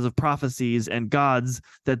because of prophecies and gods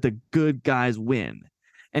that the good guys win.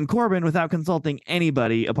 And Corbin, without consulting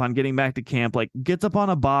anybody upon getting back to camp, like gets up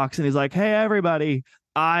on a box and he's like, hey everybody,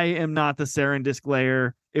 I am not the Seren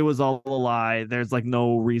Disclayer. it was all a lie. There's like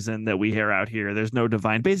no reason that we are out here. There's no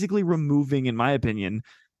divine. Basically removing, in my opinion,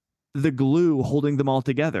 the glue holding them all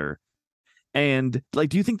together. And like,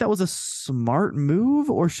 do you think that was a smart move,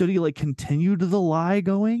 or should he like continue to the lie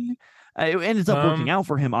going? It ends up working out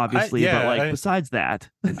for him, obviously, but like besides that,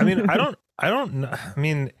 I mean, I don't know. I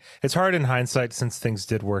mean, it's hard in hindsight since things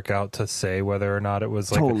did work out to say whether or not it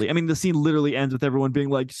was like totally. I mean, the scene literally ends with everyone being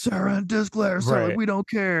like, "Saren Disclairer, so like, we don't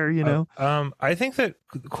care," you know. I think that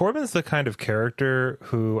Corbin's the kind of character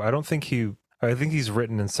who I think he's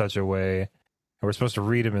written in such a way, and we're supposed to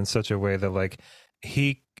read him in such a way that like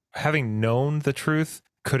he, having known the truth,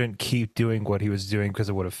 couldn't keep doing what he was doing because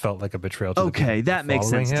it would have felt like a betrayal to okay, that makes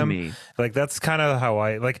sense to me. Like that's kind of how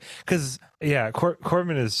I like, because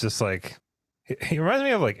Corbin is just like, he reminds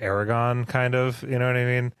me of like Aragon, kind of, you know what I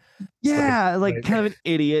mean? Yeah, like kind of an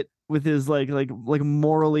idiot with his like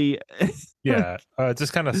morally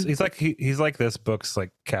just kind of, he's like this book's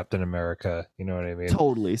like Captain America, you know what I mean?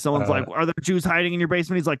 Totally. Someone's like, are there Jews hiding in your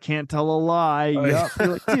basement? He's like, can't tell a lie. Yep. You're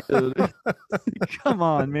like, dude, come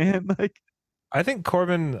on, man. Like, I think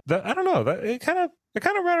Corbin, I don't know, that it kind of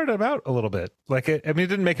rounded him out a little bit. Like it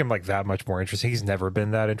didn't make him like that much more interesting. He's never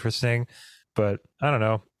been that interesting, but I don't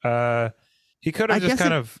know. He could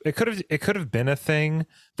have it could have been a thing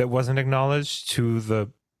that wasn't acknowledged to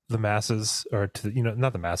the masses, or to the,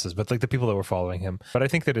 not the masses, but like the people that were following him. But I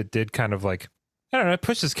think that it did kind of like, I don't know, it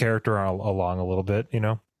pushed his character along a little bit,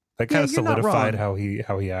 That kind of solidified how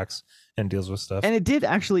he acts and deals with stuff. And it did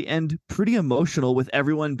actually end pretty emotional, with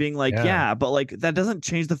everyone being like, yeah, but like that doesn't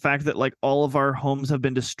change the fact that like all of our homes have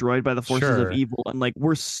been destroyed by the forces of evil, and like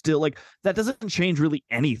we're still like, that doesn't change really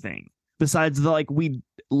anything besides the like we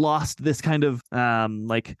lost this kind of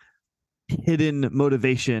like hidden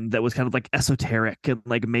motivation that was kind of like esoteric, and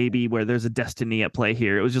like maybe where there's a destiny at play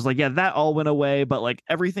here. It was just like, yeah, that all went away, but like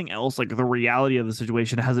everything else, like the reality of the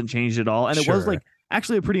situation hasn't changed at all. And it was like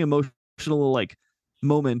actually a pretty emotional like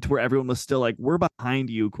moment where everyone was still like, we're behind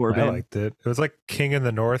you, Corbin. I liked it. It was like King in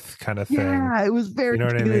the North kind of thing. Yeah, it was very, you know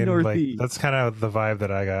what I mean? Like, that's kind of the vibe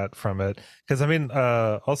that I got from it. Because I mean,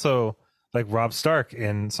 also like Robb Stark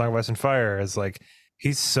in Song of Ice and Fire is like,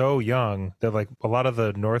 he's so young that like a lot of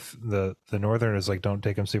the Northerners like don't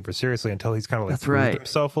take him super seriously until he's kind of like proved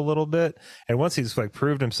himself a little bit. And once he's like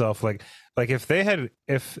proved himself, like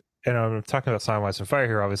and I'm talking about Song of Ice and Fire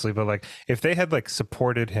here, obviously, but like if they had like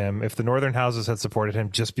supported him, if the Northern houses had supported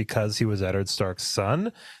him just because he was Eddard Stark's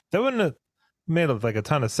son, that wouldn't have made like a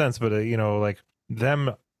ton of sense. But like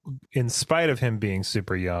them, in spite of him being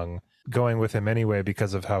super young, going with him anyway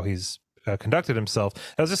because of how he's conducted himself.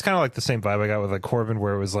 That was just kind of like the same vibe I got with like Corbin,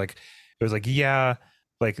 where it was like yeah,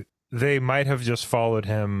 like they might have just followed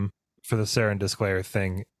him for the Saren Disclairer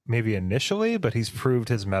thing maybe initially, but he's proved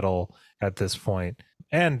his mettle at this point.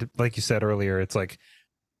 And like you said earlier, it's like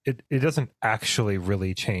it doesn't actually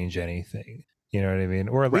really change anything, you know what I mean?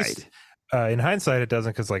 Or at least in hindsight it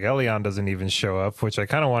doesn't, because like Elion doesn't even show up, which I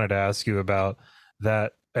kind of wanted to ask you about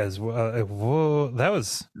that as well. Whoa, that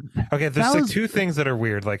was okay. There's like two things that are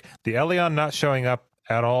weird, like the Elion not showing up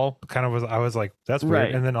at all. I was like, that's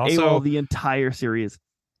weird. And then also the entire series,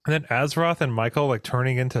 and then Azeroth and Michael like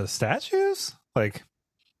turning into statues. Like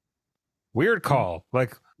weird call.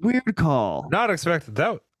 Not expected.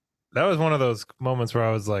 That was one of those moments where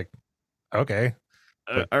I was like, okay,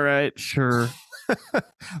 all right, sure.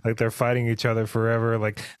 Like they're fighting each other forever.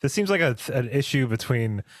 Like this seems like an issue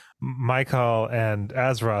between Michael and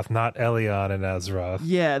Azeroth, not Elion and Azeroth.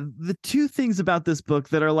 Yeah, the two things about this book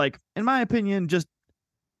that are like, in my opinion, just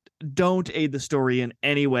don't aid the story in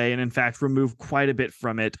any way, and in fact remove quite a bit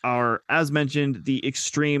from it, are, as mentioned, the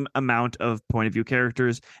extreme amount of point of view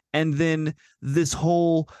characters, and then this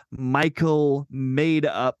whole Michael made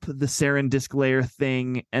up the Saren Disclairer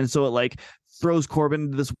thing, and so it like throws Corbin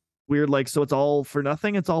into this weird like, so it's all for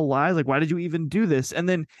nothing, it's all lies, like why did you even do this? And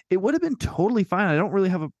then it would have been totally fine. I don't really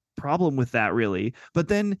have a problem with that really, but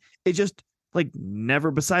then it just like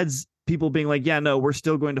never, besides people being like, yeah, no, we're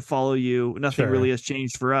still going to follow you, nothing really has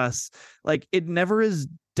changed for us, like it never is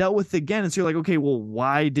dealt with again. And so you're like, okay, well,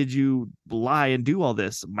 why did you lie and do all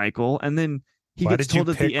this, Michael? And then he gets told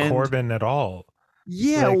at the end, Corbin at all?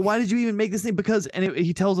 Yeah, like, well, why did you even make this thing? Because, and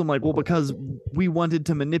he tells him like, well, because we wanted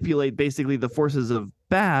to manipulate basically the forces of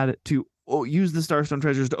bad to use the Starstone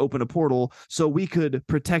treasures to open a portal so we could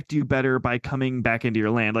protect you better by coming back into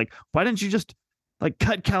your land. Like, why didn't you just like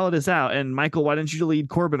cut Calidus out? And Michael, why didn't you lead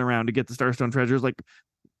Corbin around to get the Starstone treasures like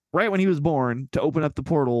right when he was born to open up the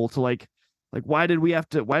portal to like why did we have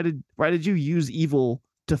to, why did you use evil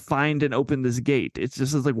to find and open this gate? It's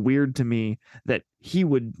just like weird to me that he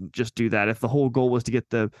would just do that if the whole goal was to get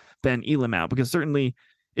the Ben Elam out, because certainly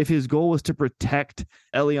if his goal was to protect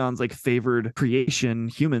Elion's like favored creation,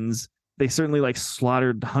 humans, they certainly like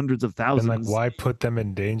slaughtered hundreds of thousands. And like, why put them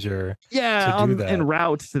in danger? Yeah, to do that? En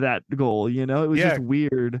route to that goal, you know, it was just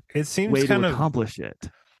weird. It seems way kind to of accomplish it.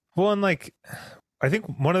 Well, and like, I think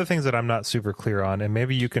one of the things that I'm not super clear on, and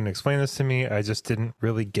maybe you can explain this to me, I just didn't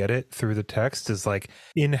really get it through the text, is like,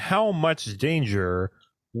 in how much danger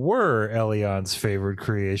were Elion's favored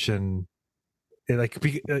creation? Like,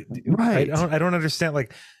 right? I don't understand.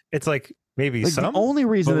 Like, it's like maybe like some. The only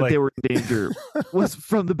reason that they were in danger was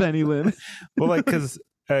from the Benny Lim. Well, like, because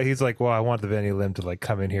he's like, well, I want the Benny Lim to like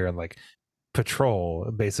come in here and like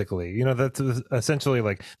patrol, basically. You know, that's essentially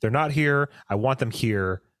like, they're not here. I want them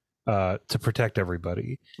here to protect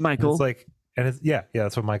everybody. Michael. And it's like, and it's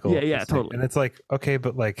that's what Michael. Yeah, totally. And it's like, okay,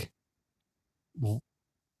 but like,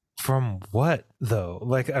 from what though?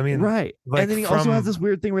 Like, I mean, right. Like, and then he also has this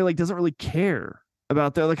weird thing where he like doesn't really care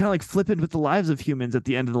about they're kind of like flippant with the lives of humans at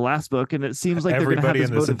the end of the last book, and it seems like everybody they're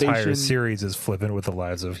gonna have this in this motivation. entire series is flippant with the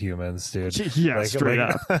lives of humans, dude. Yeah, like, straight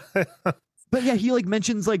up. But yeah, he like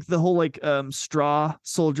mentions like the whole like straw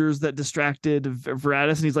soldiers that distracted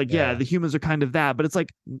Veratus, and he's like, yeah, the humans are kind of that, but it's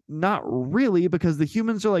like not really, because the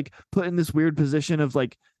humans are like put in this weird position of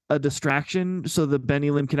like a distraction so the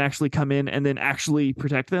Benny Lim can actually come in and then actually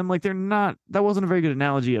protect them. Like they're not. That wasn't a very good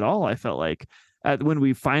analogy at all. I felt like when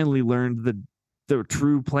we finally learned the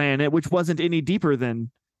true plan, which wasn't any deeper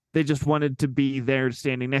than they just wanted to be there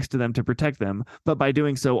standing next to them to protect them, but by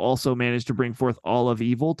doing so also managed to bring forth all of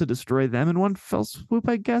evil to destroy them in one fell swoop,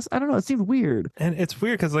 I guess. I don't know, it seemed weird. And it's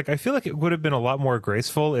weird because like I feel like it would have been a lot more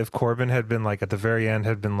graceful if Corbin had been like at the very end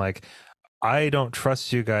had been like, I don't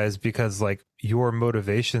trust you guys because like your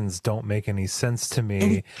motivations don't make any sense to me.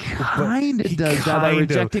 And he kind of does that by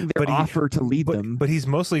rejecting their offer to lead them. But he's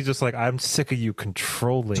mostly just like, I'm sick of you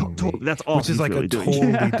controlling me. That's all. Which is like really a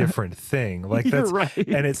totally different thing. Like that's right.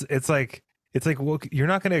 And it's like, well, you're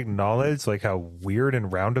not going to acknowledge like how weird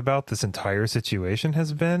and roundabout this entire situation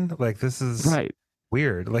has been. Like this is right.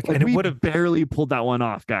 Weird. Like and it would have barely pulled that one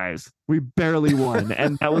off, guys. We barely won.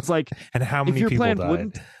 And that was like, and how many people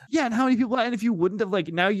died? Yeah, and how many people? And if you wouldn't have, like,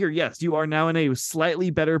 now you are now in a slightly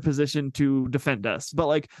better position to defend us. But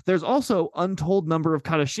like, there's also untold number of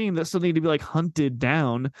Kadashim that still need to be like hunted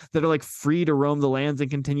down, that are like free to roam the lands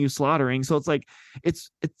and continue slaughtering. So it's like,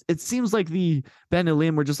 it seems like the Ben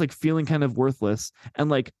Elim were just like feeling kind of worthless and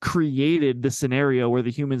like created the scenario where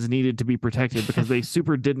the humans needed to be protected because they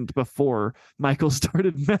super didn't before Michael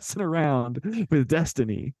started messing around with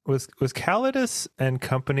Destiny. Was Calidus and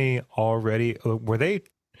company already?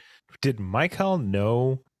 Did Michael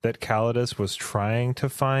know that Calidus was trying to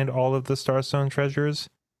find all of the Starstone treasures?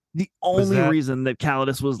 The only reason that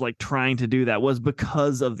Calidus was like trying to do that was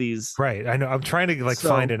because of these. Right. I know. I'm trying to like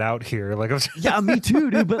find it out here. Like, yeah, me too,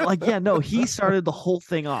 dude. But like, yeah, no, he started the whole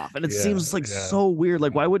thing off, and it seems like so weird.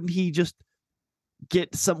 Like, why wouldn't he just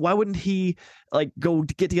why wouldn't he like go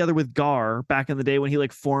get together with Gar back in the day when he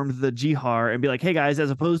like formed the Jihar and be like, hey guys,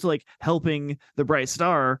 as opposed to like helping the Bright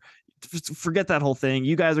Star, forget that whole thing.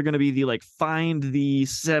 You guys are going to be the like find the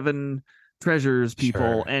 7 treasures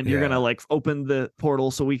people, and you're going to like open the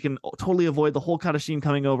portal so we can totally avoid the whole Kadashim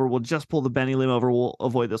coming over. We'll just pull the Benny Lim over. We'll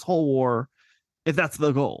avoid this whole war. If that's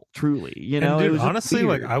the goal, truly, you know. And dude, honestly,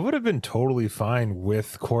 like I would have been totally fine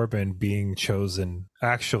with Corbin being chosen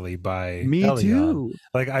actually by me Elion. Too.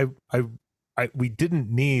 Like we didn't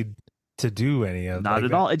need to do any of not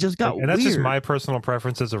at all. It just got and that's weird. just my personal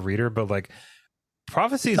preference as a reader, but like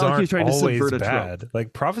prophecies aren't always bad.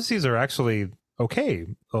 Like prophecies are actually okay.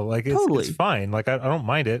 Like it's fine. Like I don't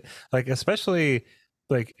mind it. Like especially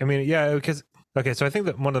like I mean because okay, so I think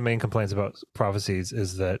that one of the main complaints about prophecies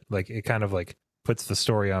is that like it kind of like puts the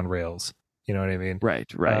story on rails. You know what I mean?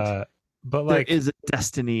 Right. But like there is a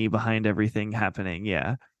destiny behind everything happening.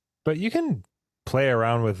 Yeah. But you can play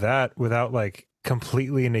around with that without like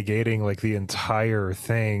completely negating like the entire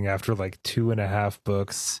thing after like 2.5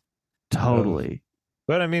 books. Totally.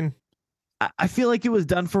 But I mean, I feel like it was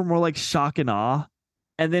done for more like shock and awe,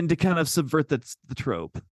 and then to kind of subvert the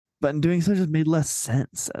trope. But in doing so, just made less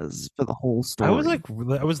sense as for the whole story.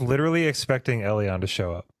 I was literally expecting Elion to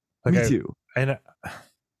show up. Like Me too. And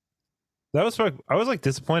that was like, I was like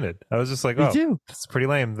disappointed. I was just like, Me too. It's pretty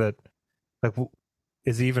lame that like,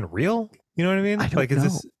 is he even real? You know what I mean? I don't like,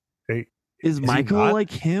 know. Is Michael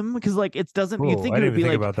like him? Because like it doesn't. You think it would be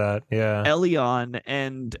like about that? Yeah, Elion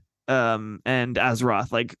and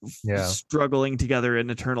Azeroth like struggling together in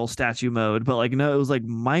eternal statue mode, but like no, it was like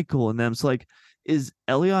Michael and them. So like, is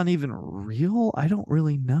Elion even real? I don't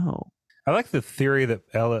really know. I like the theory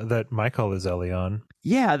that that Michael is Elion.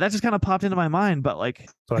 Yeah, that just kind of popped into my mind, but like,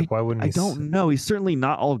 So, like, why wouldn't I don't know. He's certainly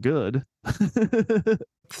not all good.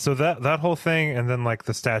 So that whole thing, and then like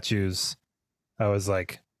the statues, I was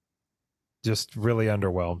like, just really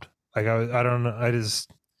underwhelmed. Like I don't know.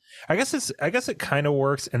 I guess it kind of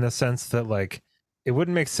works in the sense that like it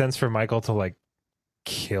wouldn't make sense for Michael to like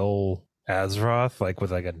kill Azeroth like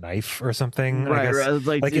with like a knife or something. Right, I guess.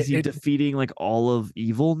 right. Like is he defeating like all of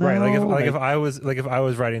evil now? Right. If I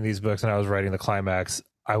was writing these books and I was writing the climax,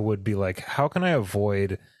 I would be like, how can I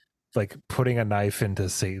avoid like putting a knife into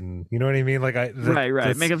Satan? You know what I mean? Like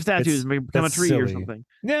right. Make up statues, become a tree silly. Or something.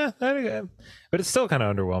 Yeah, but it's still kind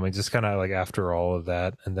of underwhelming. Just kind of like after all of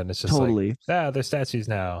that, and then it's just totally they're statues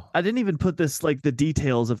now. I didn't even put this like the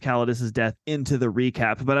details of Calidus's death into the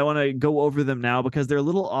recap, but I want to go over them now because they're a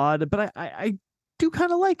little odd. But I do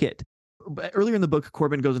kind of like it. Earlier in the book,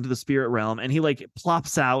 Corbin goes into the spirit realm and he like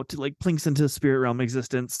plops out, like plinks into spirit realm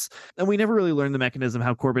existence. And we never really learn the mechanism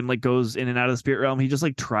how Corbin like goes in and out of the spirit realm. He just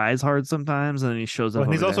like tries hard sometimes and then he shows up.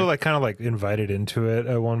 And he's also like kind of like invited into it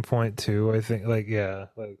at one point too, I think. Like, yeah.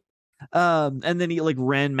 Like and then he like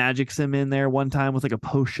ran magics him in there one time with like a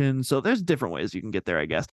potion. So there's different ways you can get there, I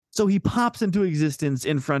guess. So he pops into existence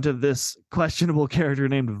in front of this questionable character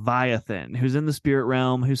named Viathan, who's in the spirit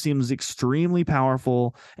realm, who seems extremely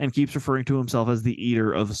powerful and keeps referring to himself as the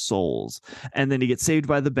Eater of Souls. And then he gets saved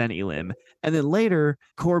by the Ben Elim. And then later,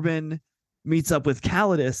 Corbin meets up with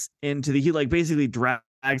Calidus he like basically drags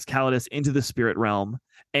Calidus into the spirit realm.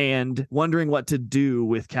 And wondering what to do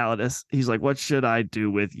with Calidus, he's like, what should I do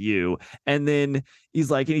with you? And then he's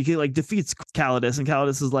like, and he like defeats Calidus, and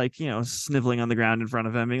Calidus is like, sniveling on the ground in front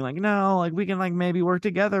of him, being like, no, like we can like maybe work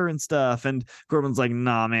together and stuff. And Corbin's like,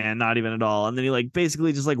 nah, man, not even at all. And then he like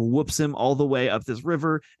basically just like whoops him all the way up this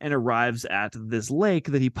river and arrives at this lake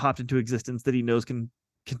that he popped into existence that he knows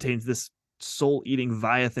contains this soul-eating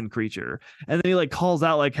Viathan creature. And then he like calls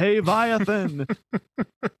out like, hey, Viathan.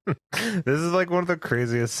 This is like one of the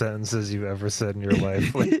craziest sentences you've ever said in your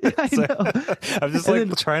life. Like, I know. I'm just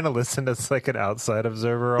like trying to listen as like an outside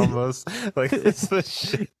observer almost. Like it's the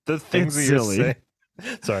things that you're saying.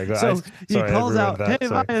 Sorry, go ahead. He calls out, hey,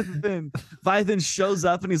 Viathan. Viathan shows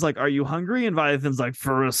up and he's like, are you hungry? And Viathan's like,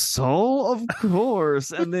 for a soul? Of course.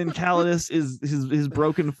 And then Calidus is his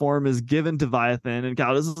broken form is given to Viathan, and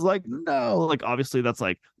Calidus is like, no. Like, obviously, that's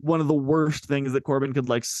like one of the worst things that Corbin could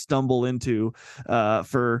like stumble into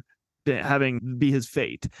for having be his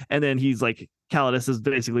fate. And then he's like, Calidus is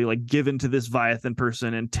basically like given to this Viathan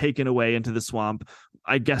person and taken away into the swamp,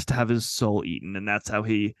 I guess, to have his soul eaten. And that's how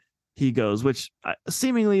he goes, which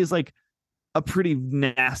seemingly is like a pretty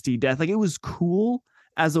nasty death. Like, it was cool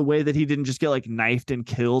as a way that he didn't just get like knifed and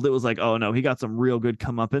killed. It was like, oh no, he got some real good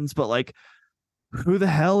comeuppance. But like, who the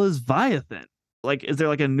hell is Viathan? Like, is there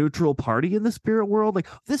like a neutral party in the spirit world? Like,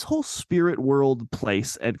 this whole spirit world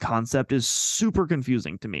place and concept is super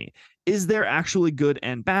confusing to me. Is there actually good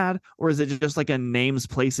and bad, or is it just like a names,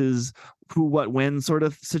 places, who, what, when sort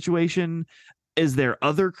of situation? Is there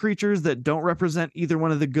other creatures that don't represent either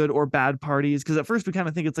one of the good or bad parties? Because at first we kind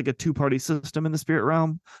of think it's like a two-party system in the spirit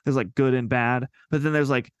realm. There's like good and bad, but then there's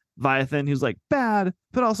like Viathan, who's like bad,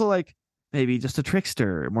 but also like maybe just a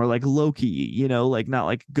trickster, more like Loki, like not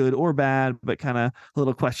like good or bad, but kind of a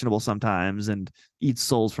little questionable sometimes and eats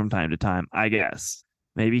souls from time to time, I guess.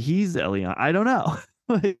 Maybe he's Elyon. I don't know.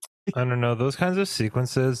 I don't know. Those kinds of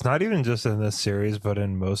sequences, not even just in this series, but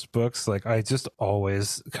in most books, like I just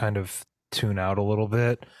always kind of tune out a little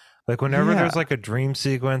bit. Like whenever there's like a dream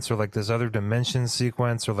sequence or like this other dimension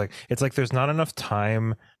sequence, or like it's like there's not enough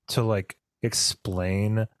time to like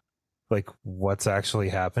explain like what's actually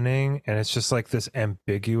happening, and it's just like this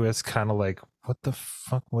ambiguous kind of like, what the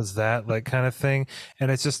fuck was that, like kind of thing. And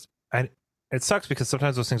it's just it sucks because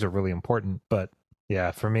sometimes those things are really important. But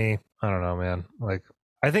yeah, for me, I don't know, man. Like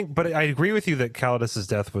but I agree with you that Calidus's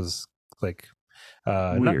death was like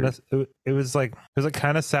weird. It was like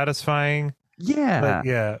kind of satisfying.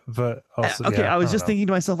 Yeah. But also okay, I was just thinking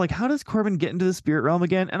to myself, like, how does Corbin get into the spirit realm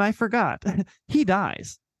again? And I forgot. He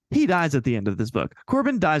dies at the end of this book.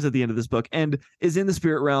 Corbin dies at the end of this book and is in the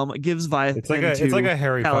spirit realm, gives Viathan it's like a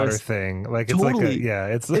Harry Potter thing. Like it's totally.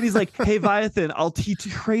 It's and he's like, hey, Viathan, he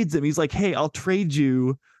trades him. He's like, hey, I'll trade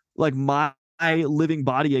you like my living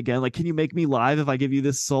body again. Like, can you make me live if I give you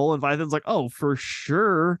this soul? And Viathan's like, oh, for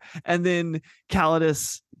sure. And then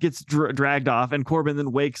Calidus gets dragged off, and Corbin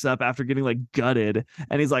then wakes up after getting like gutted,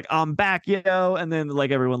 and he's like, I'm back, yo. And then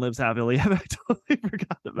like everyone lives happily. I totally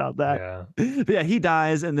forgot about that. But yeah, he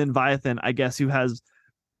dies, and then Viathan, I guess, who has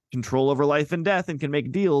control over life and death and can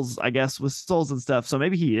make deals, I guess, with souls and stuff. So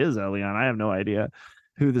maybe he is Elyon. I have no idea.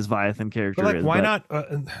 who this Viathan character but like, is. why not?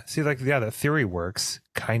 See, like, yeah, that theory works,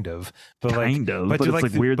 kind of, but kind like, of, but it's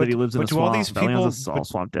like weird that he lives in a swamp. All these people,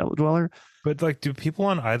 swamp dweller. But like, do people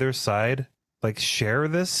on either side like share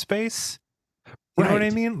this space? You know what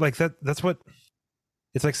I mean? Like that's what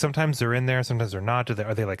it's like. Sometimes they're in there, sometimes they're not.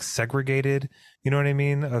 Are they like segregated? You know what I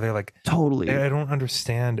mean? Are they like totally? I don't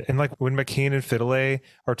understand. And like when McKean and Fidelay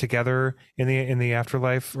are together in the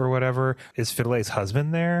afterlife or whatever, is Fidelay's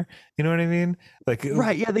husband there? You know what I mean? Like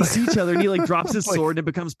right? Yeah, they see each other, and he like drops his sword and it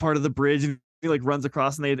becomes part of the bridge. And he like runs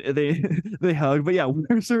across and they hug. But yeah,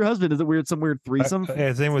 where's her husband? Is it weird? Some weird threesome?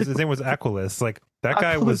 His name was Aquilus. Like that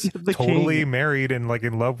guy was totally married and like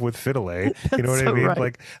in love with Fidelay. You know what I mean?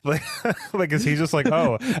 Right. Like is he just like,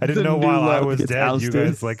 oh, I didn't know while I was dead ousted. You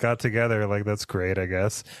guys like got together. Like that's great, I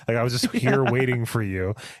guess. Like I was just here waiting for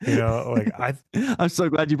you. You know, like I'm so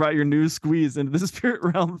glad you brought your new squeeze into the spirit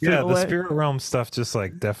realm. Fidelay. Yeah, the spirit realm stuff just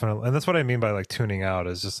like definitely, and that's what I mean by like tuning out.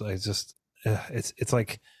 Is just it's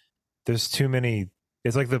like. There's too many.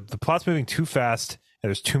 It's like the plot's moving too fast, and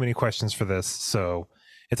there's too many questions for this. So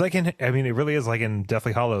it's like it really is like in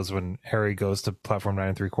Deathly Hallows when Harry goes to platform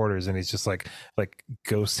 9 3/4, and he's just like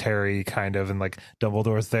Ghost Harry kind of, and like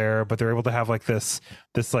Dumbledore's there, but they're able to have like this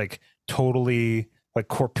like totally like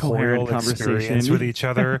corporeal experience with each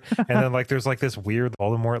other, and then like there's like this weird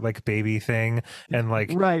Voldemort like baby thing, and like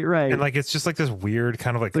right, and like it's just like this weird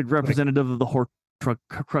kind of like representative of the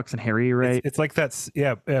Crux and Harry, right? It's like that's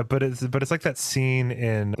but it's like that scene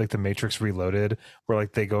in like the Matrix Reloaded where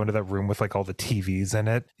like they go into that room with like all the TVs in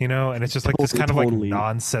it, you know, and it's just like this kind of like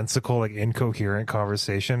nonsensical, like incoherent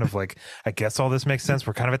conversation of like, I guess all this makes sense.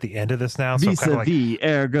 We're kind of at the end of this now, so vis-a-vis,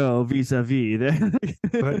 ergo vis-a-vis.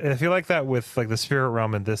 But I feel like that with like the spirit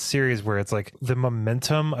realm in this series, where it's like the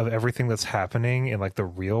momentum of everything that's happening in like the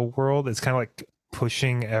real world is kind of like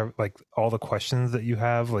pushing like all the questions that you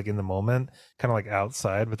have like in the moment kind of like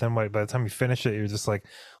outside, but then by the time you finish it, you're just like,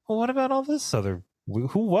 well, what about all this other,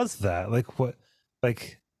 who was that, like what,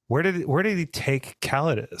 like where did he take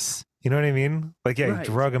Calidus? You know what I mean? Like he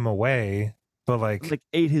drug him away, but like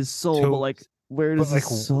ate his soul, but like where does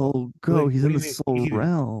his soul go? Like, he's in the soul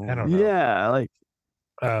realm. I don't know. Yeah, like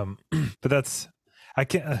but that's I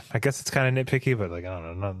guess it's kind of nitpicky, but like I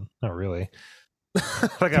don't know, not really.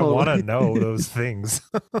 Like I want to know those things.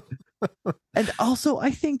 And also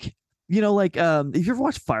I think, you know, like if you ever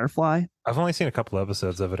watched Firefly, I've only seen a couple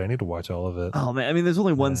episodes of it. I need to watch all of it. Oh man, I mean there's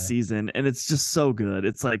only one season and it's just so good.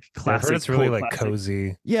 It's like classic. I heard it's really like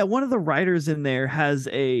cozy. Yeah, one of the writers in there has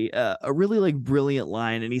a really like brilliant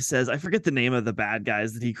line, and he says, I forget the name of the bad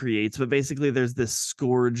guys that he creates, but basically there's this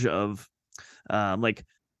scourge of like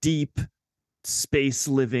deep space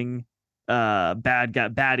living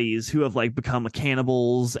baddies who have like become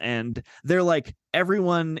cannibals, and they're like,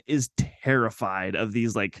 everyone is terrified of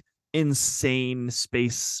these like insane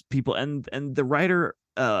space people, and the writer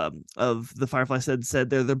of the Firefly said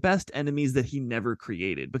they're the best enemies that he never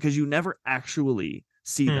created, because you never actually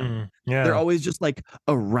see them. They're always just like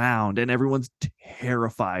around, and everyone's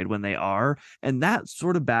terrified when they are, and that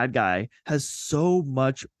sort of bad guy has so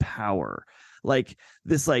much power. Like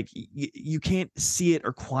this, like you can't see it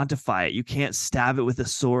or quantify it. You can't stab it with a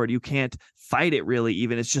sword. You can't fight it really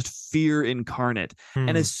even. It's just fear incarnate.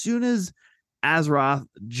 And as soon as Azeroth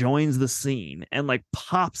joins the scene and like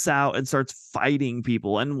pops out and starts fighting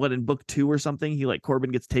people, and what, in book 2 or something, he like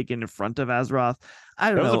Corbin gets taken in front of Azeroth. I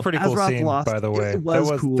don't know. That was a pretty cool scene, by the way.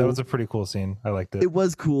 Cool. That was a pretty cool scene. I liked it. It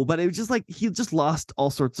was cool, but it was just like he just lost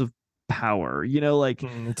all sorts of power, you know, like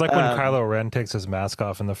it's like when Kylo Ren takes his mask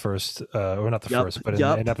off in the first or not the first, but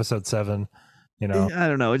in episode 7, you know. I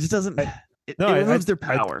don't know, it just doesn't it removes their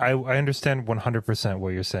power. I understand 100% what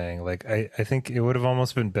you're saying. Like I think it would have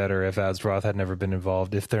almost been better if Azeroth had never been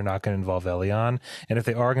involved, if they're not going to involve Elion, and if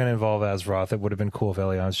they are going to involve Azeroth, it would have been cool if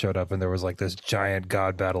Elion showed up and there was like this giant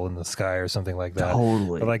god battle in the sky or something like that.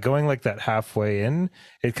 Totally. But like going like that halfway in,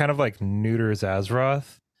 it kind of like neuters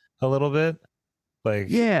Azeroth a little bit. Like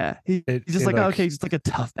he's just like, okay, just like a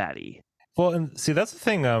tough baddie. Well, and see, that's the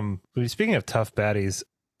thing. Speaking of tough baddies,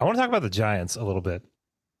 I want to talk about the giants a little bit.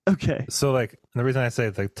 Okay. So like the reason I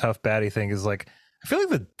say the tough baddie thing is like, I feel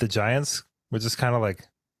like the giants were just kind of like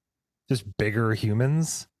just bigger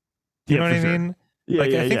humans. You know what I mean? Yeah,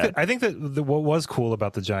 like I think that what was cool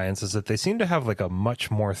about the giants is that they seem to have like a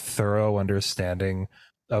much more thorough understanding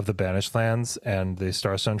of the Banished Lands and the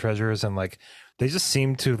Starstone treasures, and like they just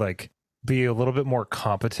seem to like be a little bit more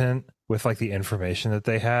competent with like the information that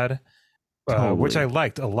they had, which I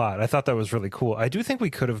liked a lot. I thought that was really cool. I do think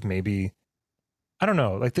we could have maybe, I don't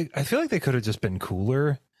know, like I feel like they could have just been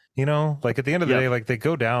cooler. You know, like at the end of the Yep. day, like they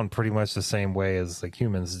go down pretty much the same way as like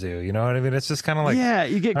humans do. You know what I mean? It's just kind of like, yeah,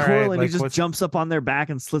 you get all Coral right, and he like just what's jumps up on their back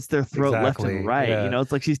and slits their throat left and exactly? right. You Yeah. know,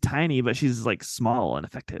 it's like she's tiny, but she's like small and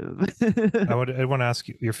effective. I want to ask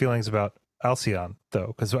you your feelings about Alcyon though,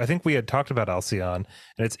 because I think we had talked about Alcyon,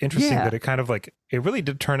 and it's interesting Yeah. that it kind of like it really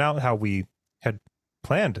did turn out how we had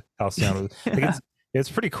planned Alcyon. Like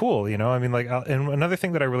it's pretty cool, you know. I mean, like, and another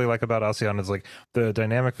thing that I really like about Alcyon is like the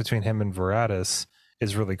dynamic between him and Veratus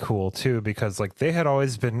is really cool too, because like they had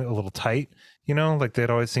always been a little tight, you know, like they'd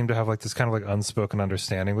always seemed to have like this kind of like unspoken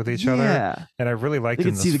understanding with each other. Yeah. And I really liked They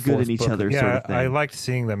in could see this the good fourth in each book, other yeah, sort of thing. I liked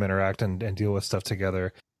seeing them interact and deal with stuff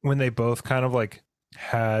together when they both kind of like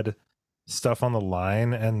had stuff on the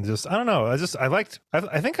line. And just I don't know, I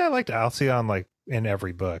think I liked Alcyon like in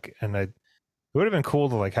every book, and it would have been cool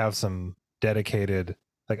to like have some dedicated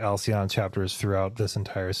like Alcyon chapters throughout this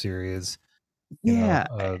entire series. Yeah.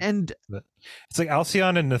 And it's like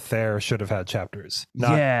Alcyon and Nether should have had chapters,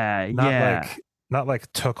 not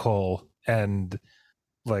like Tuchel and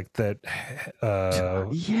like that.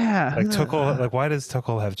 Yeah, like Tuchel. Like, why does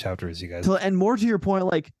Tuchel have chapters, you guys? And more to your point,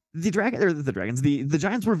 like the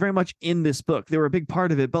giants were very much in this book. They were a big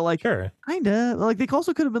part of it, but like Sure. kinda like they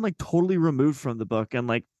also could have been like totally removed from the book and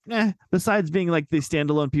like besides being like the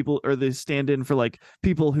standalone people or the stand-in for like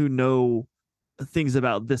people who know things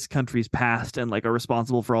about this country's past and like are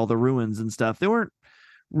responsible for all the ruins and stuff, they weren't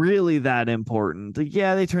really that important. Like,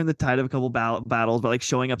 yeah, they turned the tide of a couple battles by like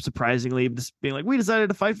showing up surprisingly, just being like, we decided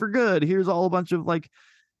to fight for good, here's all a bunch of like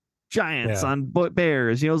giants on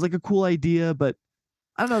bears, you know. It was like a cool idea, but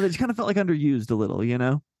I don't know, they just kind of felt like underused a little, you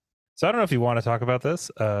know. So I don't know if you want to talk about this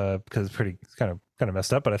because it's pretty kind of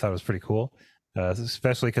messed up, but I thought it was pretty cool,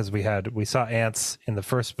 especially because we saw ants in the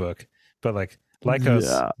first book, but like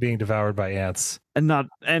Lycos being devoured by ants, and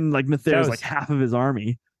like Nether was like half of his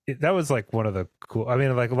army. That was like one of the cool. I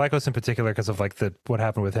mean, like Lycos in particular, because of like what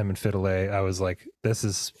happened with him and Fidelay. I was like, this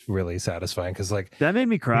is really satisfying because like that made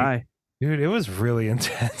me cry, dude. It was really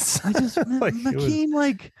intense. I just like Makeen,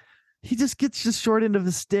 like he just gets just short end of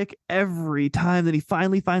the stick every time that he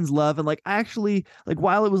finally finds love. And like actually, like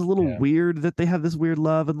while it was a little weird that they have this weird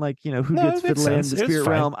love and like, you know, who gets Fidelay in the spirit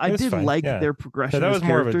realm, I did like their progression. That was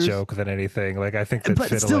more of a joke than anything. Like I think that,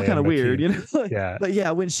 but it's still kind of weird, you know. Like, yeah. But yeah,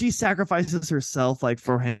 when she sacrifices herself like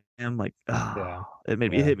for him, like it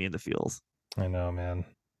hit me in the feels. I know, man.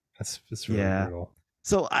 It's really brutal.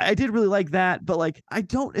 So I did really like that, but like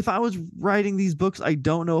if I was writing these books, I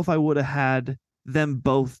don't know if I would have had them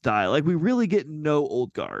both die. Like we really get no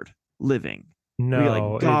Old Guard living. No, we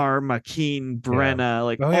like Gar, Makeen, Brenna,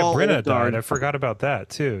 like all Brenna died. I forgot about that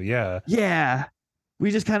too. Yeah. We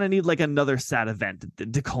just kind of need like another sad event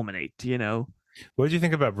to culminate, you know. What did you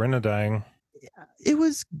think about Brenna dying? It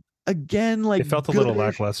was again like it felt a little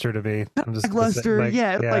lackluster to me. Lackluster, like,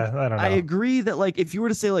 I don't know. I agree that like if you were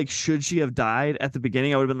to say like should she have died at the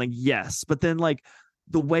beginning, I would have been like yes, but then like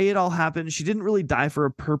the way it all happened, she didn't really die for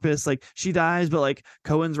a purpose. Like she dies, but like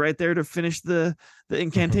Cohen's right there to finish the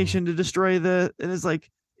incantation to destroy and it's like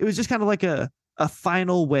it was just kind of like a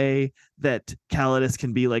final way that Calidus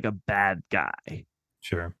can be like a bad guy.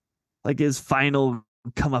 Sure. Like his final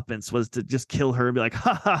comeuppance was to just kill her and be like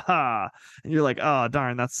ha ha ha, and you're like, oh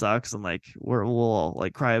darn, that sucks, and like we'll all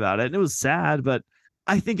like cry about it. And it was sad, but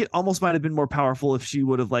I think it almost might have been more powerful if she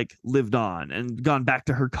would have like lived on and gone back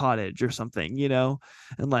to her cottage or something, you know,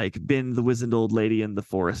 and like been the wizened old lady in the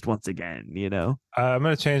forest once again, you know. I'm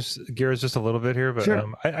going to change gears just a little bit here, but sure.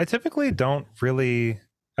 I typically don't really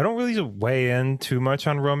weigh in too much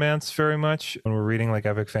on romance very much when we're reading like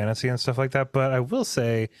epic fantasy and stuff like that. But I will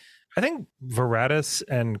say, I think Veratus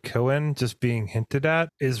and Cohen just being hinted at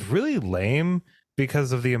is really lame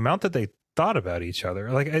because of the amount that they thought about each other.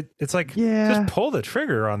 Like it's like just pull the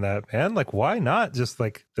trigger on that, man. Like why not just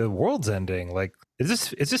like the world's ending? Like it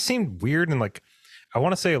just seemed weird and like I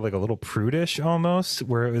want to say like a little prudish almost,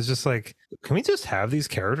 where it was just like, can we just have these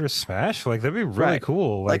characters smash? Like that'd be really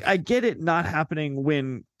cool. Like I get it not happening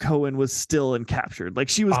when Cohen was still captured. Like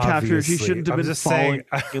she was captured. She shouldn't have been falling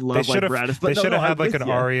in love like Bradis. They should have had like an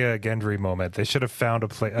Arya Gendry moment. They should have found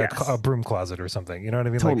a broom closet or something. You know what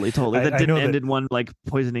I mean? Totally. That didn't end in one like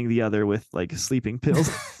poisoning the other with like sleeping pills,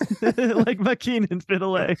 like Makeen and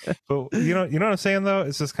Fidelay. But you know what I'm saying though?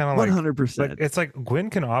 It's just kind of like 100%. Like, it's like Gwyn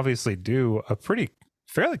can obviously do a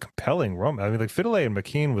fairly compelling romance. I mean, like Fidelay and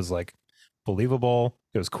Makeen was like believable.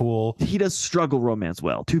 It was cool. He does struggle romance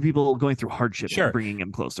well. Two people going through hardship and bringing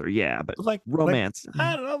him closer. Yeah, but like romance. Like,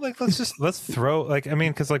 I don't know. Like let's throw like I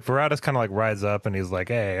mean, because like Veratus kind of like rides up and he's like,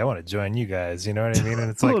 "Hey, I want to join you guys." You know what I mean?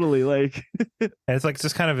 And it's totally like and it's like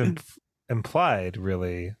just kind of implied,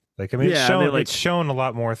 really. Like, I mean, Yeah, and it's shown a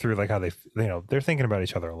lot more through like how they, they're thinking about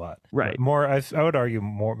each other a lot. right. More, I would argue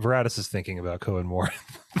more Veratus is thinking about Cohen more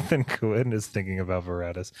than Cohen is thinking about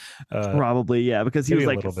Veratus. Probably, yeah, because he was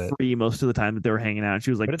maybe a like little bit. free most of the time that they were hanging out. And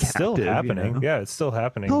she was like, but it's captive, still happening. Yeah, it's still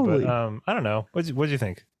happening. Totally. But I don't know. What do you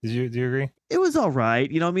think? Do you agree? It was all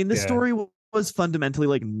right. I mean, the story was fundamentally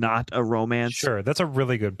like not a romance. Sure, that's a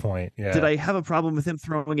really good point. Yeah. Did I have a problem with him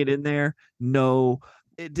throwing it in there? No.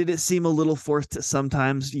 Did it seem a little forced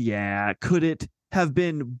sometimes? Yeah. Could it have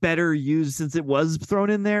been better used since it was thrown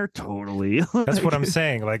in there? Totally. That's what I'm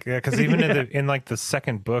saying. Like, because even in like the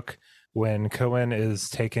second book, when Cohen is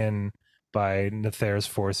taken by Nether's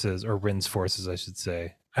forces, or Rin's forces, I should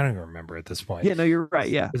say. I don't even remember at this point. Yeah, no, you're right.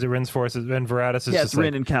 Yeah. Is it Rin's forces? And Veratus is it's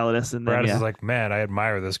Rin and Calidus. And Veratus is like, man, I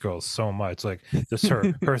admire this girl so much. Like, just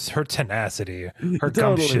her tenacity, her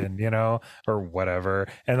gumption, or whatever.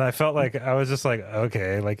 And I felt like I was just like,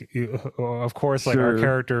 okay, like, of course, like our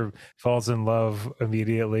character falls in love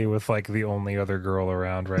immediately with like the only other girl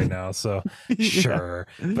around right now. So sure.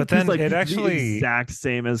 But then like it actually the exact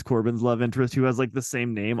same as Corbin's love interest, who has like the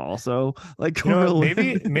same name also. Like,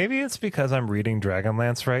 maybe it's because I'm reading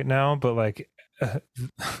Dragonlance right now, but like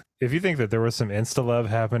if you think that there was some insta love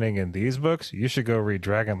happening in these books, you should go read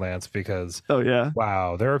Dragonlance, because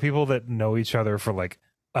wow, there are people that know each other for like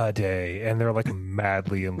a day and they're like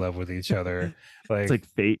madly in love with each other. Like, it's like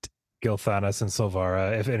fate. Gilthanas and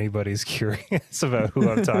Silvara, if anybody's curious about who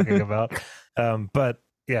I'm talking about. But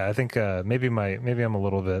yeah, I think maybe I'm a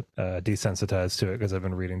little bit desensitized to it because I've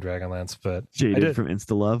been reading Dragonlance, but jaded from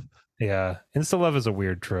insta love. Yeah, insta love is a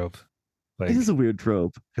weird trope. Like, it is a weird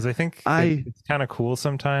trope, because I think it's kind of cool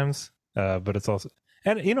sometimes, but it's also,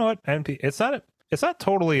 and you know what, it's not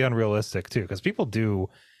totally unrealistic too, because people do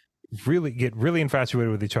really get really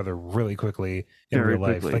infatuated with each other really quickly in real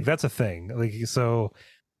life. Like, that's a thing. Like, so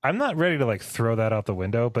I'm not ready to like throw that out the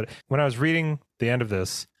window. But when I was reading the end of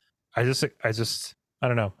this, I just I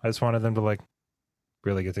don't know. I just wanted them to like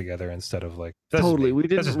really get together instead of like totally. We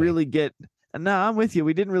didn't really get. No, I'm with you.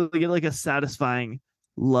 We didn't really get like a satisfying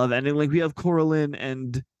love ending. Like, we have Coralyn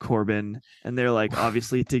and Corbin, and they're like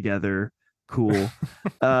obviously together. Cool.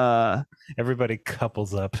 Everybody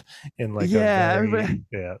couples up in like everybody,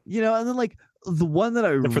 and then like the one that I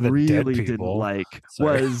really didn't like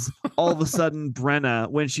was all of a sudden Brenna,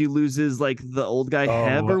 when she loses like the old guy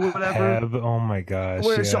Heb or whatever. Heb, oh my gosh!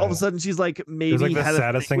 Where all of a sudden she's like, maybe it was like the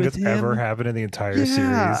saddest thing that's ever happened in the entire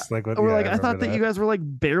series. Like, I thought that you guys were like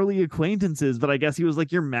barely acquaintances, but I guess he was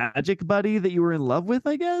like your magic buddy that you were in love with.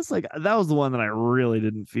 I guess like that was the one that I really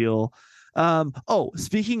didn't feel.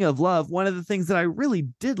 Speaking of love, one of the things that I really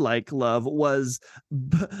did like love was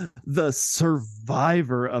the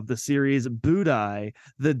survivor of the series, Budai,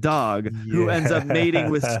 the dog, who ends up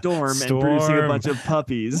mating with Storm and producing a bunch of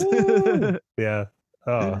puppies. Yeah.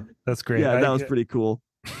 Oh, that's great. Yeah, that was pretty cool.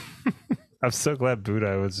 I'm so glad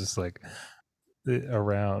Budai was just like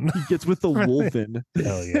around. He gets with the Wolfen.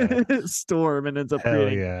 Hell yeah. Storm, and ends up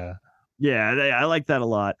creating. Yeah, I like that a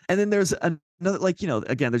lot. And then there's another, like,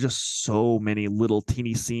 again, there's just so many little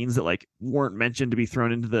teeny scenes that like weren't mentioned to be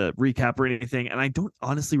thrown into the recap or anything. And I don't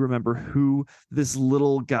honestly remember who this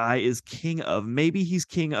little guy is king of. Maybe he's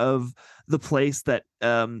king of the place that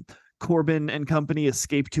Corbin and company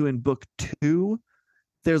escape to in book 2.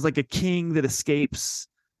 There's like a king that escapes.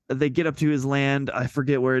 They get up to his land. I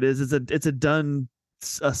forget where it is. It's a dun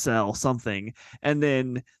a cell something, and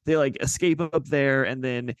then they like escape up there, and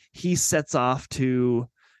then he sets off to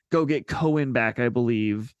go get Cohen back, I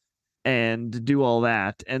believe, and do all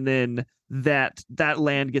that, and then that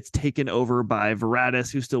land gets taken over by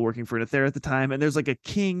Veratus, who's still working for Nether at the time, and there's like a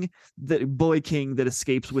king, that boy king, that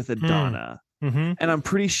escapes with Adana. And I'm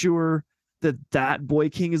pretty sure that boy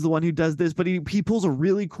king is the one who does this, but he pulls a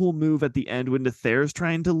really cool move at the end when Nether's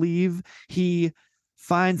trying to leave. He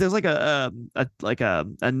finds there's like a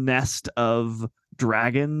nest of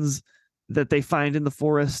dragons that they find in the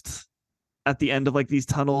forest at the end of like these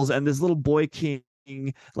tunnels, and this little boy king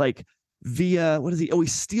like via he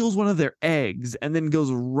steals one of their eggs and then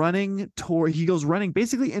goes running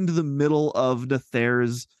basically into the middle of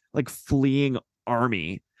Nether's like fleeing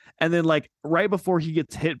army. And then like right before he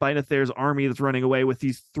gets hit by Nether's army that's running away with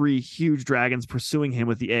these 3 huge dragons pursuing him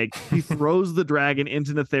with the egg, he throws the dragon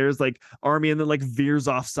into Nether's like army and then like veers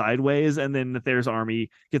off sideways, and then Nether's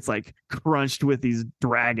army gets like crunched with these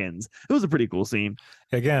dragons. It was a pretty cool scene.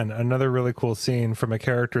 Again, another really cool scene from a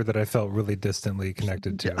character that I felt really distantly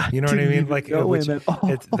connected to. You know what I mean? Like,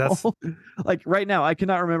 that's like right now I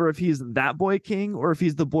cannot remember if he's that boy king or if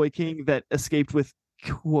he's the boy king that escaped with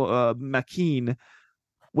Makeen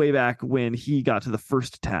way back when he got to the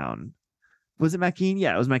first town. Was it Makeen?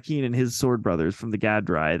 Yeah, it was Makeen and his sword brothers from the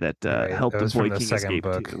Gadrai that Right. helped That the was Boy from the King second escape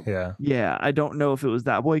book. too. Yeah. Yeah, I don't know if it was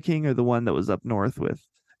that Boy King or the one that was up north with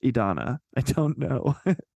Idana. I don't know.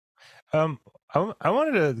 Um, I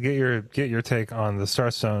wanted to get your take on the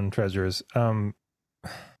Starstone treasures.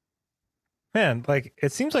 Man, like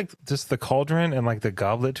it seems like just the cauldron and like the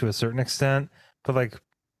goblet to a certain extent, but like,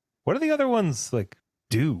 what do the other ones like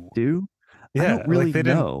do? Do I Yeah, don't like really they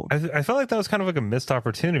didn't. know. I felt like that was kind of like a missed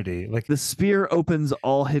opportunity. Like, The spear opens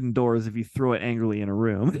all hidden doors if you throw it angrily in a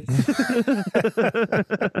room.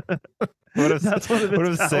 That's one of what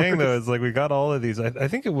I its was saying though powers. is like we got all of these. I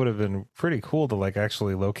think it would have been pretty cool to like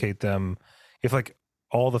actually locate them if like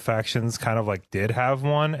all the factions kind of like did have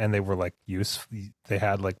one and they were like they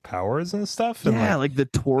had like powers and stuff and Yeah, like the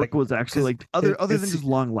torque like was actually because like other than just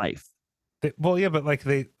long life. well yeah, but like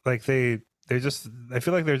they're just I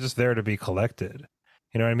feel like they're just there to be collected.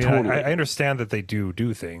 You know what I mean? Totally. I understand that they do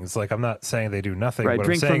things. Like I'm not saying they do nothing. Right. What I'm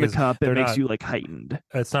Drink from saying the is cup, it they're makes not. you like heightened.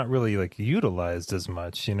 It's not really like utilized as